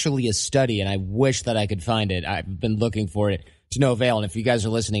actually a study, and I wish that I could find it. I've been looking for it to no avail. And if you guys are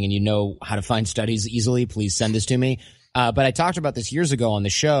listening and you know how to find studies easily, please send this to me. But I talked about this years ago on the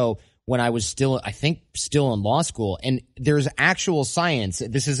show when I was still in law school. And there's actual science.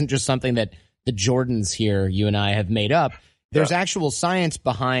 This isn't just something that the Jordans here, you and I, have made up. There's actual science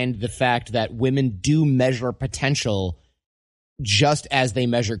behind the fact that women do measure potential just as they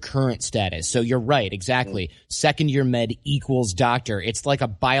measure current status. So you're right, exactly. Second year med equals doctor. It's like a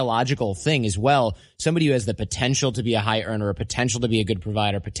biological thing as well. Somebody who has the potential to be a high earner, a potential to be a good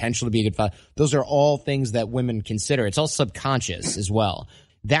provider, potential to be a good father, those are all things that women consider. It's all subconscious as well.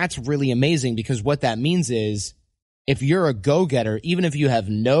 That's really amazing, because what that means is if you're a go-getter, even if you have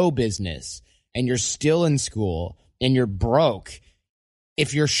no business and you're still in school and you're broke,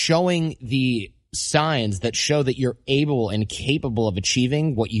 if you're showing the signs that show that you're able and capable of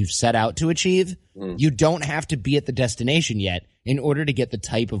achieving what you've set out to achieve, you don't have to be at the destination yet in order to get the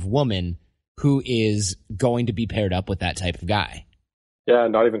type of woman who is going to be paired up with that type of guy. Yeah,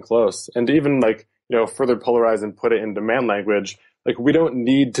 not even close. And to even further polarize and put it into man language, like, we don't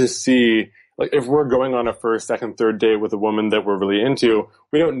need to see, like, if we're going on a first, second, third date with a woman that we're really into,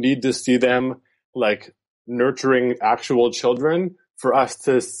 we don't need to see them like nurturing actual children for us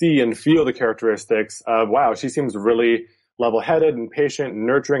to see and feel the characteristics of, wow, she seems really level-headed and patient and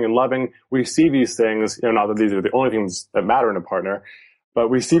nurturing and loving. We see these things, not that these are the only things that matter in a partner, but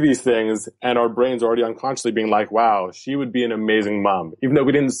we see these things and our brains are already unconsciously being like, wow, she would be an amazing mom. Even though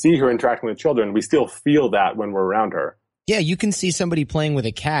we didn't see her interacting with children, we still feel that when we're around her. Yeah, you can see somebody playing with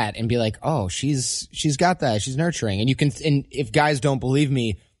a cat and be like, oh, she's got that. She's nurturing. And and if guys don't believe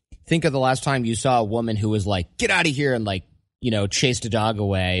me, think of the last time you saw a woman who was like, get out of here, and like, chased a dog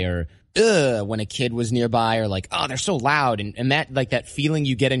away, or when a kid was nearby, or like, oh, they're so loud. And that, like, that feeling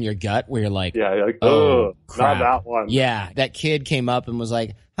you get in your gut where you're like, yeah, you're like, oh, crap. Not that one. Yeah, that kid came up and was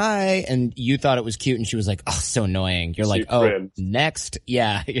like, hi, and you thought it was cute, and she was like, oh, so annoying. You're like, oh, next.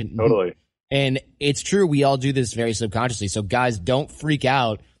 Yeah. Totally. And it's true, we all do this very subconsciously. So guys, don't freak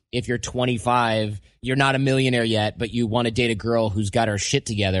out if you're 25, you're not a millionaire yet, but you want to date a girl who's got her shit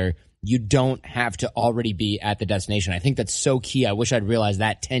together. You don't have to already be at the destination. I think that's so key. I wish I'd realized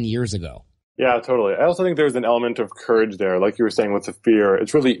that 10 years ago. Yeah, totally. I also think there's an element of courage there. Like you were saying with the fear,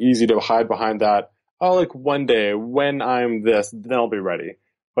 it's really easy to hide behind that. Oh, like one day when I'm this, then I'll be ready.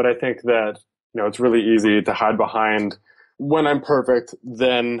 But I think that, it's really easy to hide behind when I'm perfect,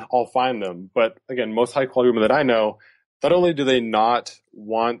 then I'll find them. But again, most high quality women that I know, not only do they not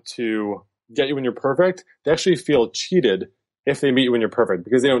want to get you when you're perfect, they actually feel cheated if they meet you when you're perfect,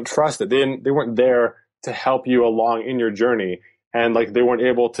 because they don't trust it. They weren't there to help you along in your journey. And like, they weren't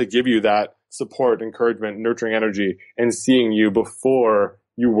able to give you that support, encouragement, nurturing energy, and seeing you before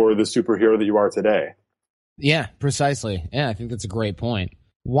you were the superhero that you are today. Yeah, precisely. Yeah, I think that's a great point.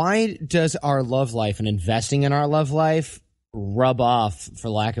 Why does our love life and investing in our love life rub off, for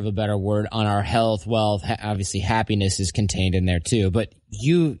lack of a better word, on our health, wealth? Obviously, happiness is contained in there too. But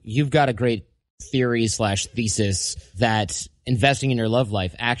you've got a great theory/thesis that investing in your love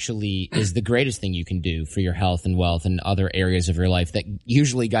life actually is the greatest thing you can do for your health and wealth and other areas of your life that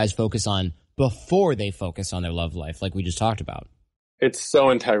usually guys focus on before they focus on their love life, like we just talked about. It's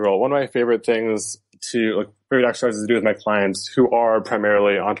so integral. One of my favorite things favorite exercises to do with my clients who are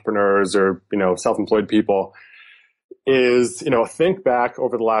primarily entrepreneurs or, self-employed people is, think back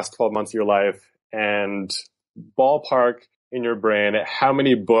over the last 12 months of your life and ballpark in your brain how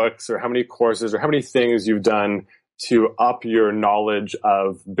many books or how many courses or how many things you've done to up your knowledge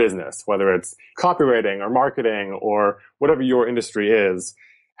of business, whether it's copywriting or marketing or whatever your industry is.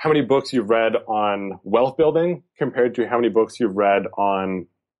 How many books you've read on wealth building compared to how many books you've read on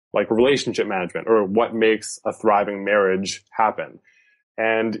like relationship management or what makes a thriving marriage happen.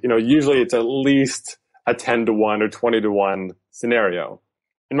 And, usually it's at least a 10-to-1 or 20-to-1 scenario.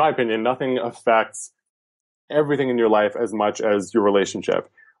 In my opinion, nothing affects everything in your life as much as your relationship.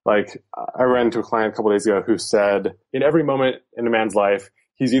 Like, I ran into a client a couple of days ago who said, in every moment in a man's life,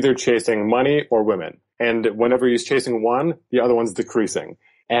 he's either chasing money or women. And whenever he's chasing one, the other one's decreasing.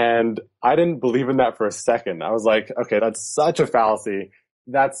 And I didn't believe in that for a second. I was like, okay, that's such a fallacy.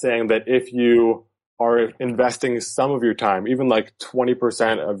 That's saying that if you are investing some of your time, even like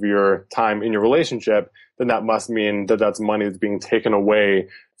 20% of your time in your relationship, then that must mean that that's money that's being taken away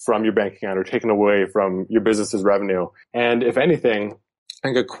from your bank account or taken away from your business's revenue. And if anything, I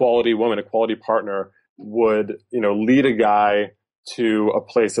think a quality woman, a quality partner would, lead a guy to a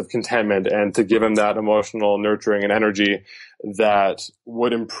place of contentment and to give him that emotional nurturing and energy that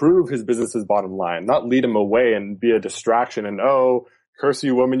would improve his business's bottom line, not lead him away and be a distraction and, oh, curse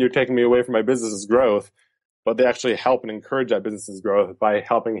you, woman, you're taking me away from my business's growth. But they actually help and encourage that business's growth by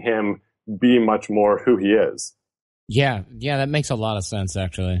helping him be much more who he is. Yeah, that makes a lot of sense,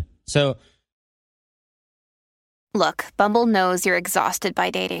 actually. So, look, Bumble knows you're exhausted by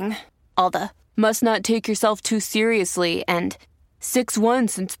dating. All the must not take yourself too seriously and 6'1"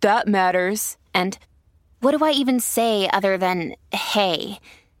 since that matters. And what do I even say other than, hey?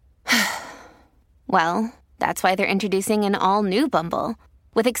 Well, that's why they're introducing an all-new Bumble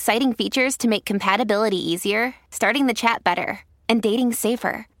with exciting features to make compatibility easier, starting the chat better, and dating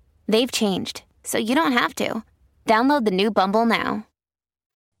safer. They've changed, so you don't have to. Download the new Bumble now.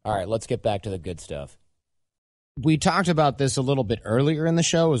 All right, let's get back to the good stuff. We talked about this a little bit earlier in the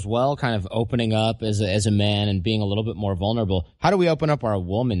show as well, kind of opening up as a man and being a little bit more vulnerable. How do we open up our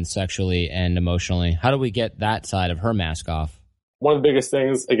woman sexually and emotionally? How do we get that side of her mask off? One of the biggest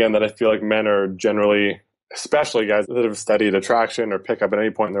things, again, that I feel like men are generally, especially guys that have studied attraction or pickup at any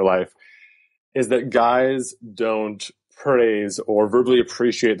point in their life, is that guys don't praise or verbally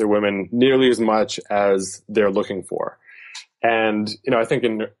appreciate their women nearly as much as they're looking for. And, I think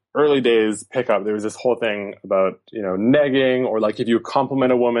in early days pickup, there was this whole thing about, negging, or like if you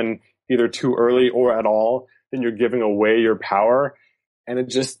compliment a woman either too early or at all, then you're giving away your power. And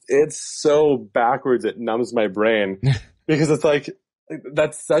it's so backwards, it numbs my brain because it's like,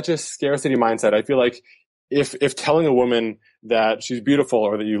 that's such a scarcity mindset. I feel like if telling a woman that she's beautiful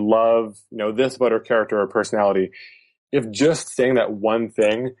or that you love, this about her character or personality, if just saying that one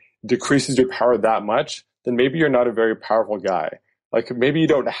thing decreases your power that much, then maybe you're not a very powerful guy. Like maybe you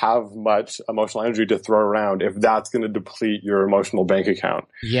don't have much emotional energy to throw around if that's going to deplete your emotional bank account.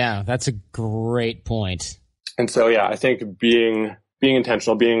 Yeah, that's a great point. And so, yeah, I think being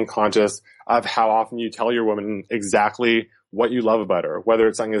intentional, being conscious of how often you tell your woman exactly what you love about her, whether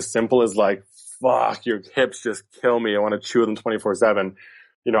it's something as simple as like, fuck, your hips just kill me. I want to chew them 24/7.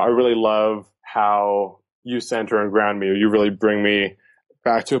 I really love how you center and ground me, or you really bring me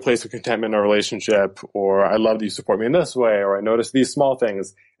back to a place of contentment in our relationship, or I love that you support me in this way, or I notice these small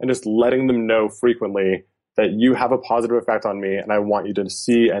things, and just letting them know frequently that you have a positive effect on me and I want you to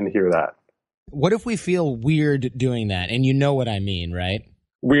see and hear that. What if we feel weird doing that? And you know what I mean, right?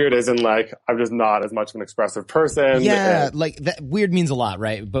 Weird as in like, I'm just not as much of an expressive person. Yeah, like that weird means a lot,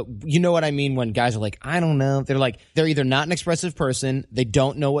 right? But you know what I mean when guys are like, I don't know. They're either not an expressive person, they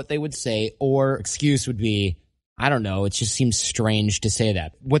don't know what they would say, or excuse would be, I don't know, it just seems strange to say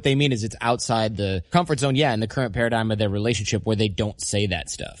that. What they mean is it's outside the comfort zone, in the current paradigm of their relationship where they don't say that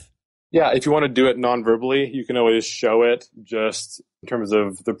stuff. Yeah, if you want to do it non-verbally, you can always show it just in terms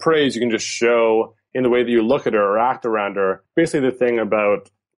of the praise. You can just show in the way that you look at her or act around her. Basically, the thing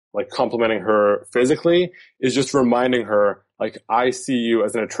about like complimenting her physically is just reminding her, like, I see you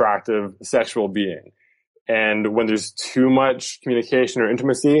as an attractive sexual being. And when there's too much communication or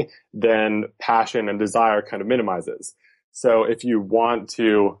intimacy, then passion and desire kind of minimizes. So if you want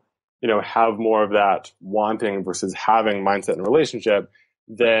to, have more of that wanting versus having mindset in a relationship,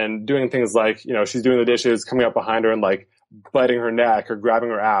 then doing things like, she's doing the dishes, coming up behind her and like biting her neck or grabbing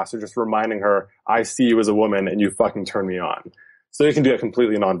her ass or just reminding her, I see you as a woman and you fucking turn me on. So you can do it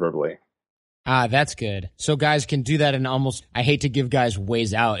completely non-verbally. Ah, that's good. So guys can do that, and almost, I hate to give guys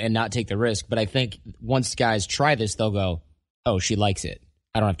ways out and not take the risk, but I think once guys try this, they'll go, oh, she likes it.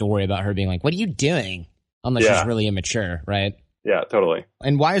 I don't have to worry about her being like, what are you doing? Unless she's really immature, right? Yeah, totally.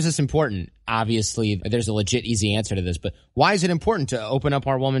 And why is this important? Obviously, there's a legit easy answer to this, but why is it important to open up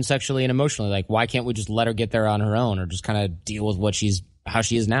our woman sexually and emotionally? Like, why can't we just let her get there on her own, or just kind of deal with how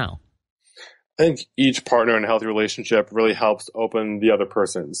she is now? I think each partner in a healthy relationship really helps open the other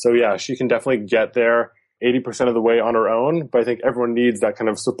person. So yeah, she can definitely get there 80% of the way on her own, but I think everyone needs that kind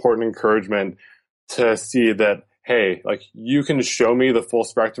of support and encouragement to see that, hey, like you can show me the full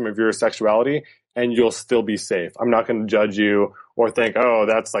spectrum of your sexuality and you'll still be safe. I'm not going to judge you or think, oh,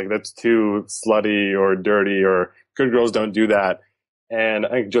 that's too slutty or dirty or good girls don't do that. And I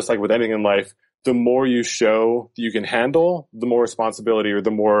think just like with anything in life, the more you show that you can handle, the more responsibility or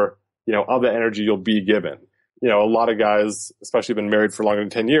the more, of the energy you'll be given. A lot of guys, especially been married for longer than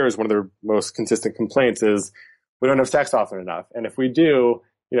 10 years, one of their most consistent complaints is we don't have sex often enough. And if we do,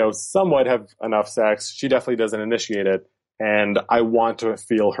 somewhat have enough sex, she definitely doesn't initiate it. And I want to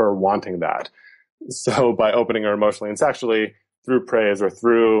feel her wanting that. So by opening her emotionally and sexually through praise or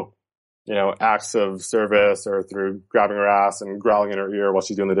through, acts of service or through grabbing her ass and growling in her ear while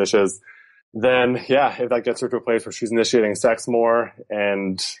she's doing the dishes, then if that gets her to a place where she's initiating sex more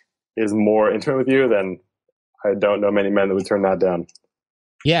and is more intimate with you, then I don't know many men that would turn that down.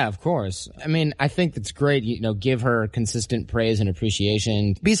 Yeah, of course. I mean, I think that's great. Give her consistent praise and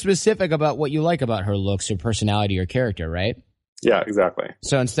appreciation. Be specific about what you like about her looks or personality or character, right? Yeah, exactly.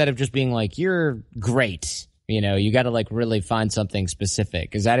 So instead of just being like, you're great, you got to really find something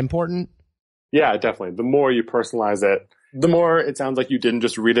specific. Is that important? Yeah, definitely. The more you personalize it, the more it sounds like you didn't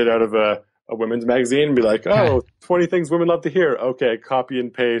just read it out of a women's magazine and be like, 20 things women love to hear. Okay, copy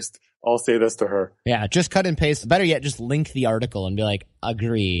and paste. I'll say this to her. Yeah, just cut and paste. Better yet, just link the article and be like,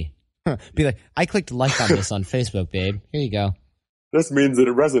 agree. Be like, I clicked like on this on Facebook, babe. Here you go. This means that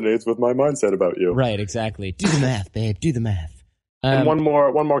it resonates with my mindset about you. Right, exactly. Do the math, babe. Do the math. And one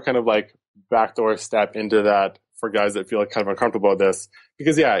more kind of backdoor step into that for guys that feel kind of uncomfortable with this,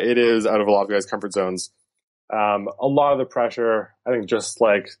 because it is out of a lot of guys' comfort zones. A lot of the pressure, I think, just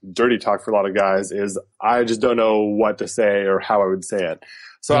dirty talk for a lot of guys is I just don't know what to say or how I would say it.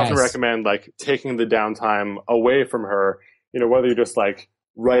 So I often recommend taking the downtime away from her, whether you're just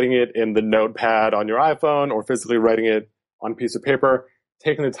writing it in the notepad on your iPhone or physically writing it on a piece of paper,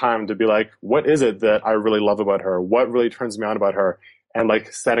 taking the time to be what is it that I really love about her? What really turns me on about her? And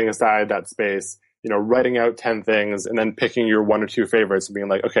setting aside that space, writing out 10 things and then picking your one or two favorites and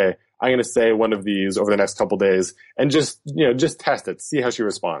being okay, I'm going to say one of these over the next couple days and just test it, see how she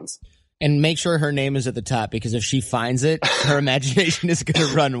responds. And make sure her name is at the top, because if she finds it, her imagination is going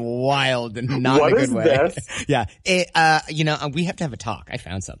to run wild and not in a good way. What is this? Yeah. We have to have a talk. I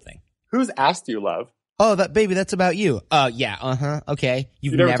found something. Whose ass do you love? Oh, baby, that's about you. Yeah. Okay.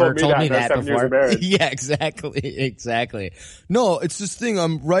 You've you never told me that before. Years of marriage. Yeah, exactly. No, it's this thing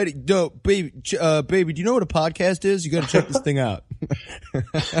I'm writing. No, baby, do you know what a podcast is? You got to check this thing out.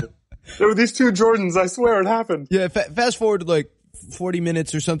 There were these two Jordans. I swear it happened. Yeah. Fast forward to 40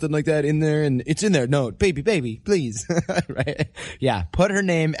 minutes or something like that in there, and it's in there. No, baby, please. Right? Yeah. Put her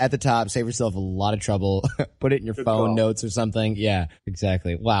name at the top. Save yourself a lot of trouble. Put it in your phone notes or something. Yeah,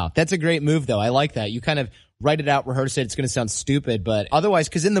 exactly. Wow. That's a great move, though. I like that. You kind of write it out, rehearse it. It's going to sound stupid, but otherwise,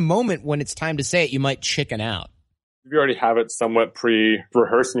 because in the moment when it's time to say it, you might chicken out. If you already have it somewhat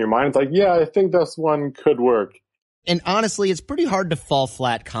pre-rehearsed in your mind, it's I think this one could work. And honestly, it's pretty hard to fall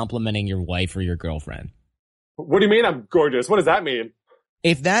flat complimenting your wife or your girlfriend. What do you mean I'm gorgeous? What does that mean?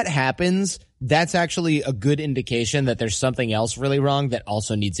 If that happens, that's actually a good indication that there's something else really wrong that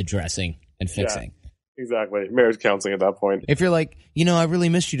also needs addressing and fixing. Yeah, exactly. Marriage counseling at that point. If you're I really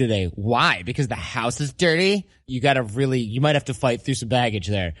missed you today. Why? Because the house is dirty? You might have to fight through some baggage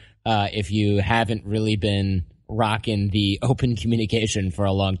there if you haven't really been rocking the open communication for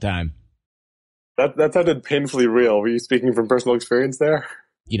a long time. That sounded painfully real. Were you speaking from personal experience there?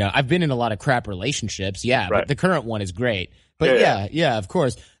 I've been in a lot of crap relationships, right. But the current one is great. But yeah, of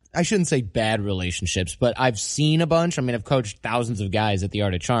course. I shouldn't say bad relationships, but I've seen a bunch. I mean, I've coached thousands of guys at the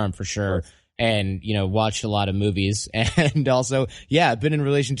Art of Charm for sure. And, watched a lot of movies. And also, I've been in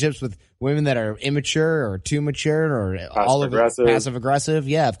relationships with women that are immature or too mature or all of it passive aggressive.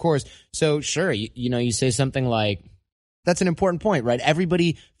 Yeah, of course. So sure, you say something like, that's an important point, right?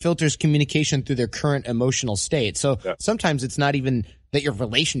 Everybody filters communication through their current emotional state. So sometimes it's not even that your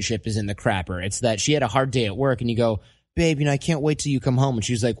relationship is in the crapper. It's that she had a hard day at work and you go, babe, I can't wait till you come home. And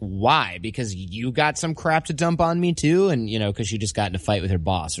she's like, why? Because you got some crap to dump on me too? And, because she just got in a fight with her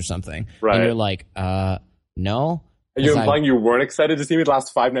boss or something. Right. And you're like, no. Are you implying you weren't excited to see me the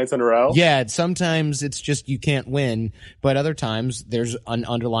last 5 nights in a row? Yeah, sometimes it's just you can't win, but other times there's an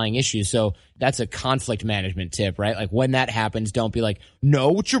underlying issue. So that's a conflict management tip, right? When that happens, don't be like, no,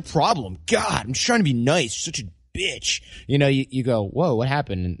 what's your problem? God, I'm just trying to be nice. You're such a bitch. You go, whoa, what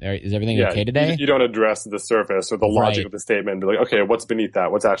happened? Is everything okay today? You don't address the surface or the logic of the statement and be like, okay, what's beneath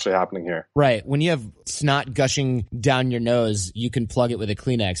that? What's actually happening here? Right. When you have snot gushing down your nose, you can plug it with a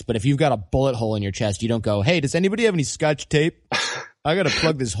Kleenex. But if you've got a bullet hole in your chest, you don't go, hey, does anybody have any Scotch tape? I got to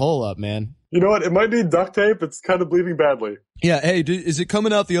plug this hole up, man. You know what? It might need duct tape. It's kind of bleeding badly. Yeah. Hey, is it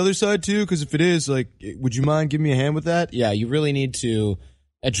coming out the other side too? Because if it is, would you mind giving me a hand with that? Yeah. You really need to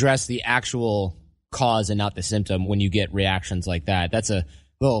address the actual cause and not the symptom when you get reactions like that. That's a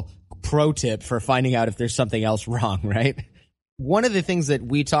little pro tip for finding out if there's something else wrong, right? One of the things that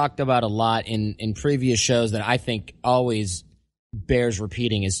we talked about a lot in previous shows that I think always bears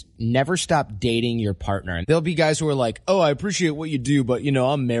repeating is never stop dating your partner. There'll be guys who are like, oh, I appreciate what you do, but,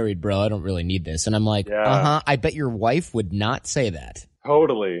 I'm married, bro. I don't really need this. And I'm like, I bet your wife would not say that.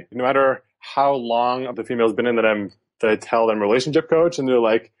 Totally. No matter how long the female's been in that I tell them relationship coach, and they're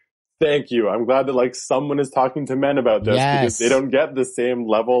like, thank you. I'm glad that someone is talking to men about this because they don't get the same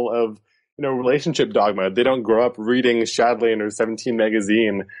level of, relationship dogma. They don't grow up reading Shadley or 17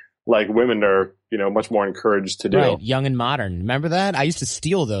 magazine like women are, much more encouraged to do. Right. Young and Modern. Remember that? I used to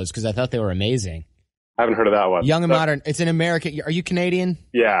steal those because I thought they were amazing. I haven't heard of that one. Young and Modern. It's in America. Are you Canadian?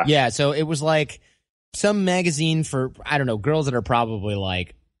 Yeah. Yeah. So it was like some magazine for, I don't know, girls that are probably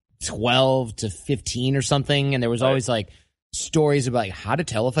 12 to 15 or something. And there was always stories about how to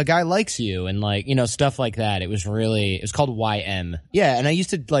tell if a guy likes you and stuff like that. It was called YM. Yeah. And I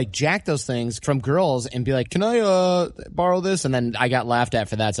used to jack those things from girls and be like, can I borrow this? And then I got laughed at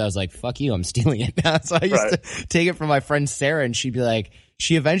for that. So I was like, fuck you, I'm stealing it now. So I used to take it from my friend Sarah, and she'd be like,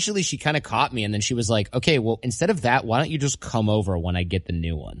 she kind of caught me, and then she was like, okay, well, instead of that, why don't you just come over when I get the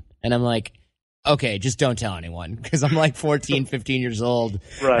new one? And I'm like, okay, just don't tell anyone, because I'm 14, 15 years old,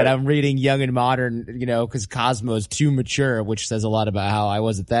 and I'm reading Young and Modern, because Cosmo's too mature, which says a lot about how I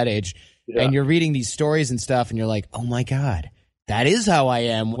was at that age. Yeah. And you're reading these stories and stuff, and you're like, oh my God, that is how I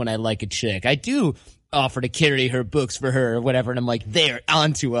am when I like a chick. I do offer to carry her books for her or whatever, and I'm like, they're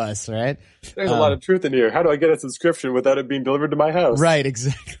onto us, right? There's a lot of truth in here. How do I get a subscription without it being delivered to my house? Right,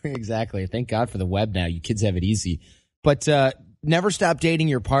 exactly. Thank God for the web now. You kids have it easy. But never stop dating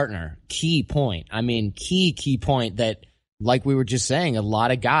your partner. Key point. I mean, key point that, like we were just saying, a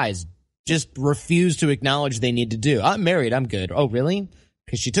lot of guys just refuse to acknowledge they need to do. I'm married. I'm good. Oh, really?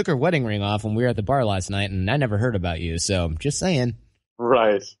 Because she took her wedding ring off when we were at the bar last night, and I never heard about you. So I'm just saying.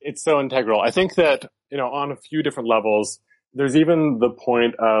 Right. It's so integral. I think that, on a few different levels, there's even the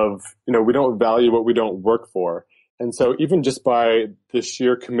point of, we don't value what we don't work for. And so even just by the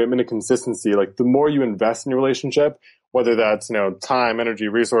sheer commitment and consistency, the more you invest in your relationship, whether that's, time, energy,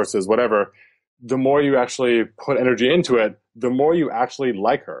 resources, whatever, the more you actually put energy into it, the more you actually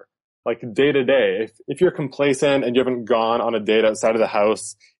like her. Day to day, if you're complacent and you haven't gone on a date outside of the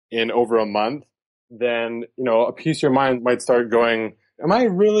house in over a month, then, a piece of your mind might start going, am I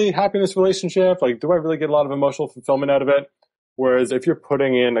really happy in this relationship? Do I really get a lot of emotional fulfillment out of it? Whereas if you're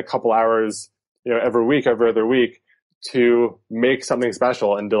putting in a couple hours, every other week to make something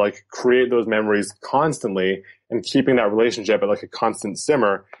special and to create those memories constantly and keeping that relationship at a constant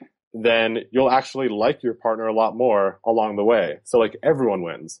simmer, then you'll actually like your partner a lot more along the way. So everyone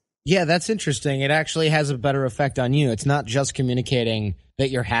wins. Yeah, that's interesting. It actually has a better effect on you. It's not just communicating that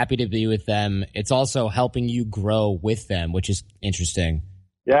you're happy to be with them. It's also helping you grow with them, which is interesting.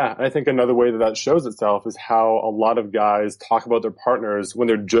 Yeah, I think another way that shows itself is how a lot of guys talk about their partners when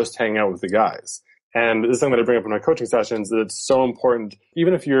they're just hanging out with the guys. And this is something that I bring up in my coaching sessions, that it's so important,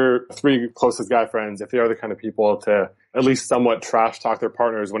 even if your three closest guy friends, if they are the kind of people to at least somewhat trash talk their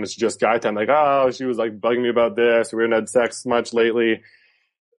partners when it's just guy time, oh, she was bugging me about this, or we haven't had sex much lately,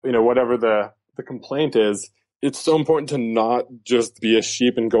 whatever the complaint is, it's so important to not just be a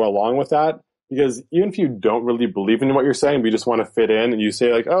sheep and go along with that. Because even if you don't really believe in what you're saying, but you just want to fit in, and you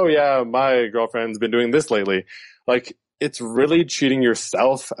say oh yeah, my girlfriend's been doing this lately, it's really cheating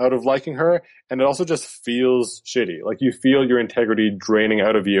yourself out of liking her. And it also just feels shitty. You feel your integrity draining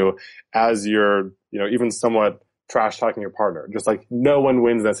out of you as you're, even somewhat trash talking your partner. Just no one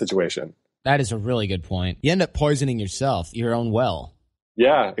wins that situation. That is a really good point. You end up poisoning yourself, your own well.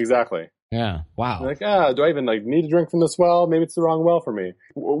 Yeah, exactly. Yeah. Wow. Do I even need to drink from this well? Maybe it's the wrong well for me.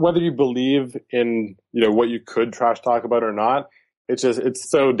 Whether you believe in, what you could trash talk about or not, it's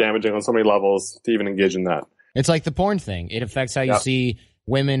so damaging on so many levels to even engage in that. It's like the porn thing. It affects how you see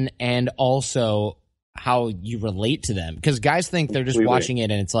women and also how you relate to them. Because guys think they're just watching it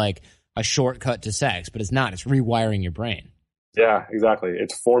and it's a shortcut to sex, but it's not. It's rewiring your brain. Yeah, exactly.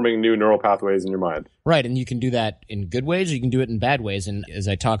 It's forming new neural pathways in your mind. Right, and you can do that in good ways, or you can do it in bad ways. And as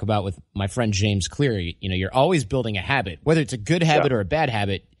I talk about with my friend James Cleary, you're always building a habit. Whether it's a good habit or a bad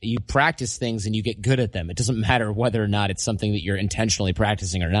habit, you practice things and you get good at them. It doesn't matter whether or not it's something that you're intentionally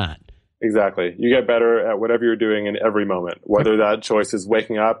practicing or not. Exactly. You get better at whatever you're doing in every moment. Whether that choice is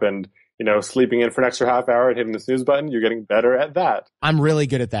waking up and, sleeping in for an extra half hour and hitting the snooze button, you're getting better at that. I'm really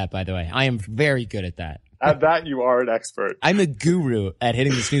good at that, by the way. I am very good at that. At that, you are an expert. I'm a guru at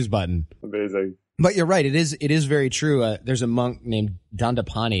hitting the snooze button. Amazing. But you're right. It is very true. There's a monk named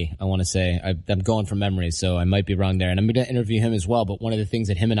Dandapani, I want to say. I'm going from memory, so I might be wrong there. And I'm going to interview him as well. But one of the things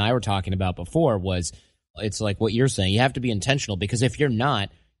that him and I were talking about before was, it's like what you're saying. You have to be intentional, because if you're not,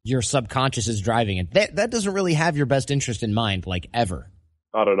 your subconscious is driving it. That doesn't really have your best interest in mind, like, ever.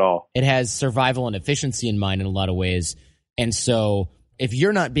 Not at all. It has survival and efficiency in mind in a lot of ways. And so if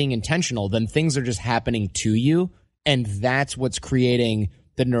you're not being intentional, then things are just happening to you, and that's what's creating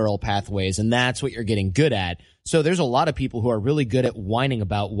the neural pathways, and that's what you're getting good at. So there's a lot of people who are really good at whining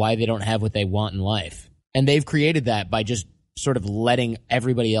about why they don't have what they want in life. And they've created that by just sort of letting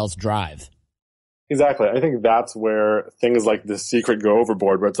everybody else drive. Exactly. I think that's where things like The Secret go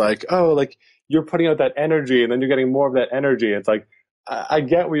overboard, where it's like, oh, like you're putting out that energy and then you're getting more of that energy. It's like, I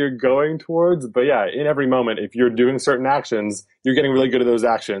get where you're going towards, but yeah, in every moment, if you're doing certain actions, you're getting really good at those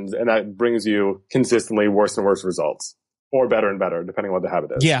actions, and that brings you consistently worse and worse results. Or better and better, depending on what the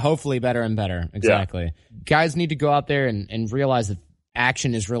habit is. Yeah, hopefully better and better. Exactly. Yeah. Guys need to go out there and realize that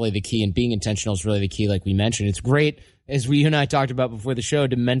action is really the key, and being intentional is really the key, like we mentioned. It's great, as you and I talked about before the show,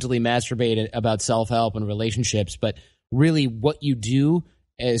 to mentally masturbate about self-help and relationships. But really what you do,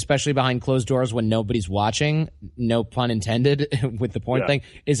 especially behind closed doors when nobody's watching, no pun intended with the porn thing,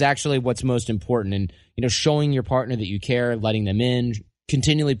 is actually what's most important. And, showing your partner that you care, letting them in,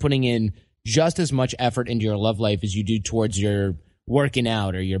 continually putting in just as much effort into your love life as you do towards your working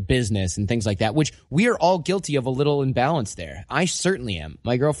out or your business and things like that, which we are all guilty of a little imbalance there. I certainly am.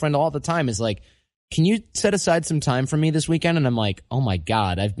 My girlfriend all the time is like, can you set aside some time for me this weekend? And I'm like, oh my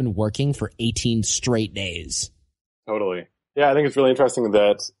God, I've been working for 18 straight days. Totally. Yeah, I think it's really interesting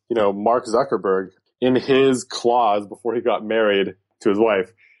that, Mark Zuckerberg, in his clause before he got married to his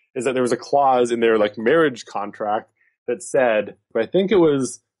wife, is that there was a clause in their marriage contract that said, I think it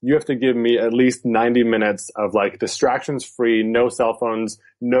was, you have to give me at least 90 minutes of distractions free, no cell phones,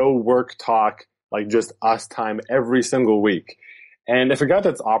 no work talk, just us time every single week. And if a guy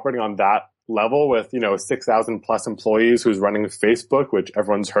that's operating on that level with, 6,000 plus employees who's running Facebook, which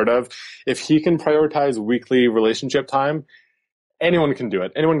everyone's heard of, if he can prioritize weekly relationship time, anyone can do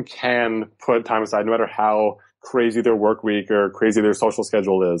it. Anyone can put time aside, no matter how crazy their work week or crazy their social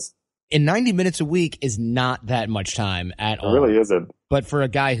schedule is. And 90 minutes a week is not that much time at all. It really isn't. But for a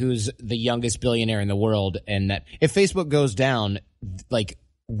guy who's the youngest billionaire in the world, and that if Facebook goes down,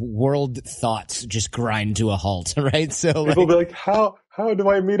 world thoughts just grind to a halt, right? So people will be like, how do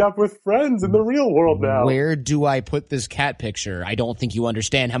I meet up with friends in the real world now? Where do I put this cat picture? I don't think you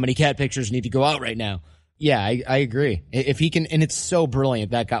understand how many cat pictures need to go out right now. Yeah, I agree. If he can, and it's so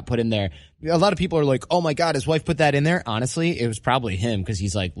brilliant that got put in there. A lot of people are like, oh my God, his wife put that in there. Honestly, it was probably him, because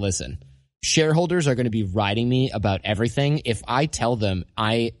he's like, listen, shareholders are going to be writing me about everything. If I tell them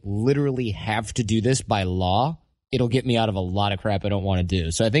I literally have to do this by law, it'll get me out of a lot of crap I don't want to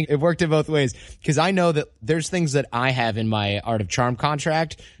do. So I think it worked in both ways, because I know that there's things that I have in my Art of Charm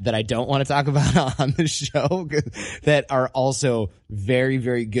contract that I don't want to talk about on the show that are also very,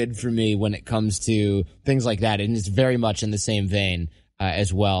 very good for me when it comes to things like that. And it's very much in the same vein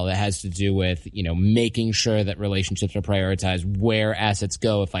as well. That has to do with, making sure that relationships are prioritized, where assets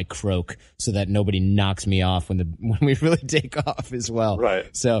go if I croak, so that nobody knocks me off when we really take off as well.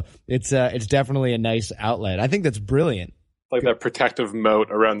 Right. So it's definitely a nice outlet. I think that's brilliant. Like that protective moat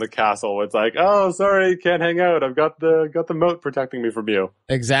around the castle. It's like, oh, sorry, can't hang out. I've got the moat protecting me from you.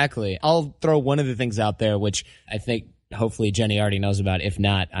 Exactly. I'll throw one of the things out there, which I think hopefully Jenny already knows about. If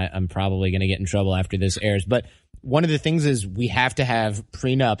not, I'm probably going to get in trouble after this airs. But one of the things is we have to have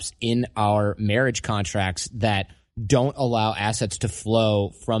prenups in our marriage contracts that don't allow assets to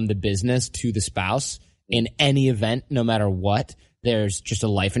flow from the business to the spouse in any event, no matter what. There's just a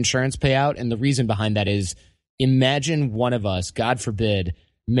life insurance payout. And the reason behind that is, imagine one of us, God forbid,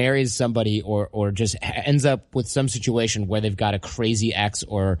 marries somebody or just ends up with some situation where they've got a crazy ex,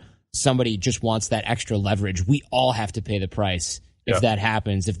 or somebody just wants that extra leverage. We all have to pay the price if that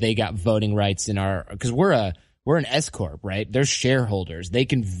happens, if they got voting rights in our, because we're an S corp, right? They're shareholders. They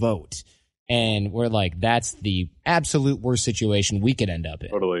can vote. And we're like, that's the absolute worst situation we could end up in.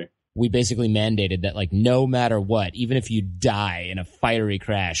 Totally. We basically mandated that, no matter what, even if you die in a fiery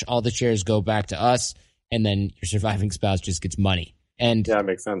crash, all the shares go back to us, and then your surviving spouse just gets money. And yeah, it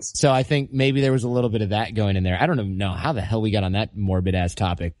makes sense. So I think maybe there was a little bit of that going in there. I don't even know how the hell we got on that morbid ass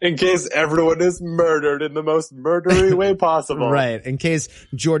topic. In case everyone is murdered in the most murdery way possible. Right. In case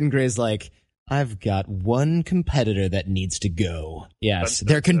Jordan Gray's like, I've got one competitor that needs to go. Yes,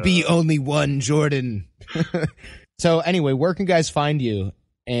 there can be only one Jordan. So anyway, where can guys find you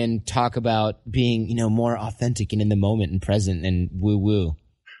and talk about being, more authentic and in the moment and present and woo-woo?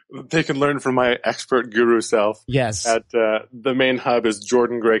 They can learn from my expert guru self. Yes. At the main hub is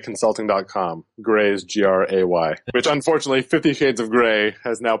jordangrayconsulting.com. Gray is Gray, which unfortunately 50 Shades of Grey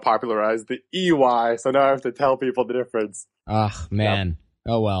has now popularized the EY. So now I have to tell people the difference. Oh, man.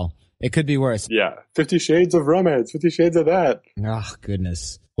 Yep. Oh, well. It could be worse. Yeah. 50 Shades of Romance, 50 Shades of that. Oh,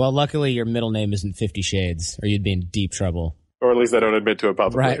 goodness. Well, luckily your middle name isn't 50 Shades, or you'd be in deep trouble. Or at least I don't admit to it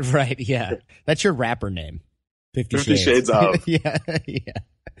publicly. Right, yeah. That's your rapper name. 50 Shades of. yeah,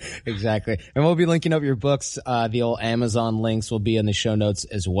 exactly. And we'll be linking up your books. The old Amazon links will be in the show notes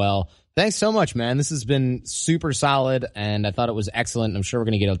as well. Thanks so much, man. This has been super solid, and I thought it was excellent. I'm sure we're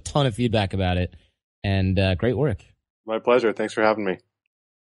going to get a ton of feedback about it. And great work. My pleasure. Thanks for having me.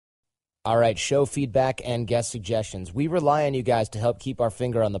 All right, show feedback and guest suggestions. We rely on you guys to help keep our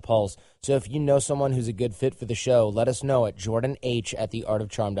finger on the pulse. So if you know someone who's a good fit for the show, let us know at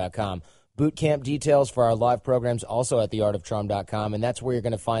jordanh@theartofcharm.com. Boot camp details for our live programs also at theartofcharm.com, and that's where you're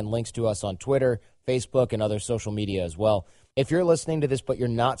going to find links to us on Twitter, Facebook, and other social media as well. If you're listening to this but you're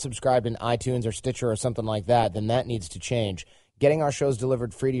not subscribed in iTunes or Stitcher or something like that, then that needs to change. Getting our shows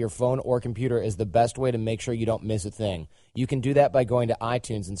delivered free to your phone or computer is the best way to make sure you don't miss a thing. You can do that by going to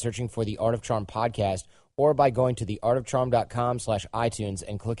iTunes and searching for the Art of Charm podcast, or by going to theartofcharm.com/iTunes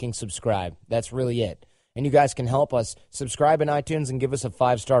and clicking subscribe. That's really it. And you guys can help us. Subscribe in iTunes and give us a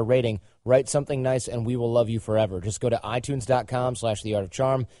 5-star rating. Write something nice and we will love you forever. Just go to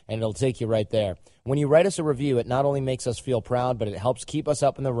itunes.com/theartofcharm and it'll take you right there. When you write us a review, it not only makes us feel proud, but it helps keep us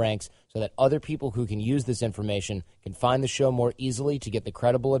up in the ranks so that other people who can use this information can find the show more easily to get the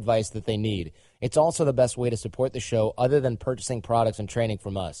credible advice that they need. It's also the best way to support the show other than purchasing products and training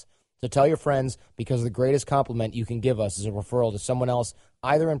from us. So tell your friends, because the greatest compliment you can give us is a referral to someone else,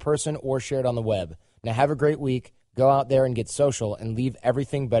 either in person or shared on the web. Now have a great week. Go out there and get social and leave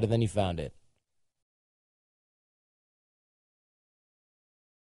everything better than you found it.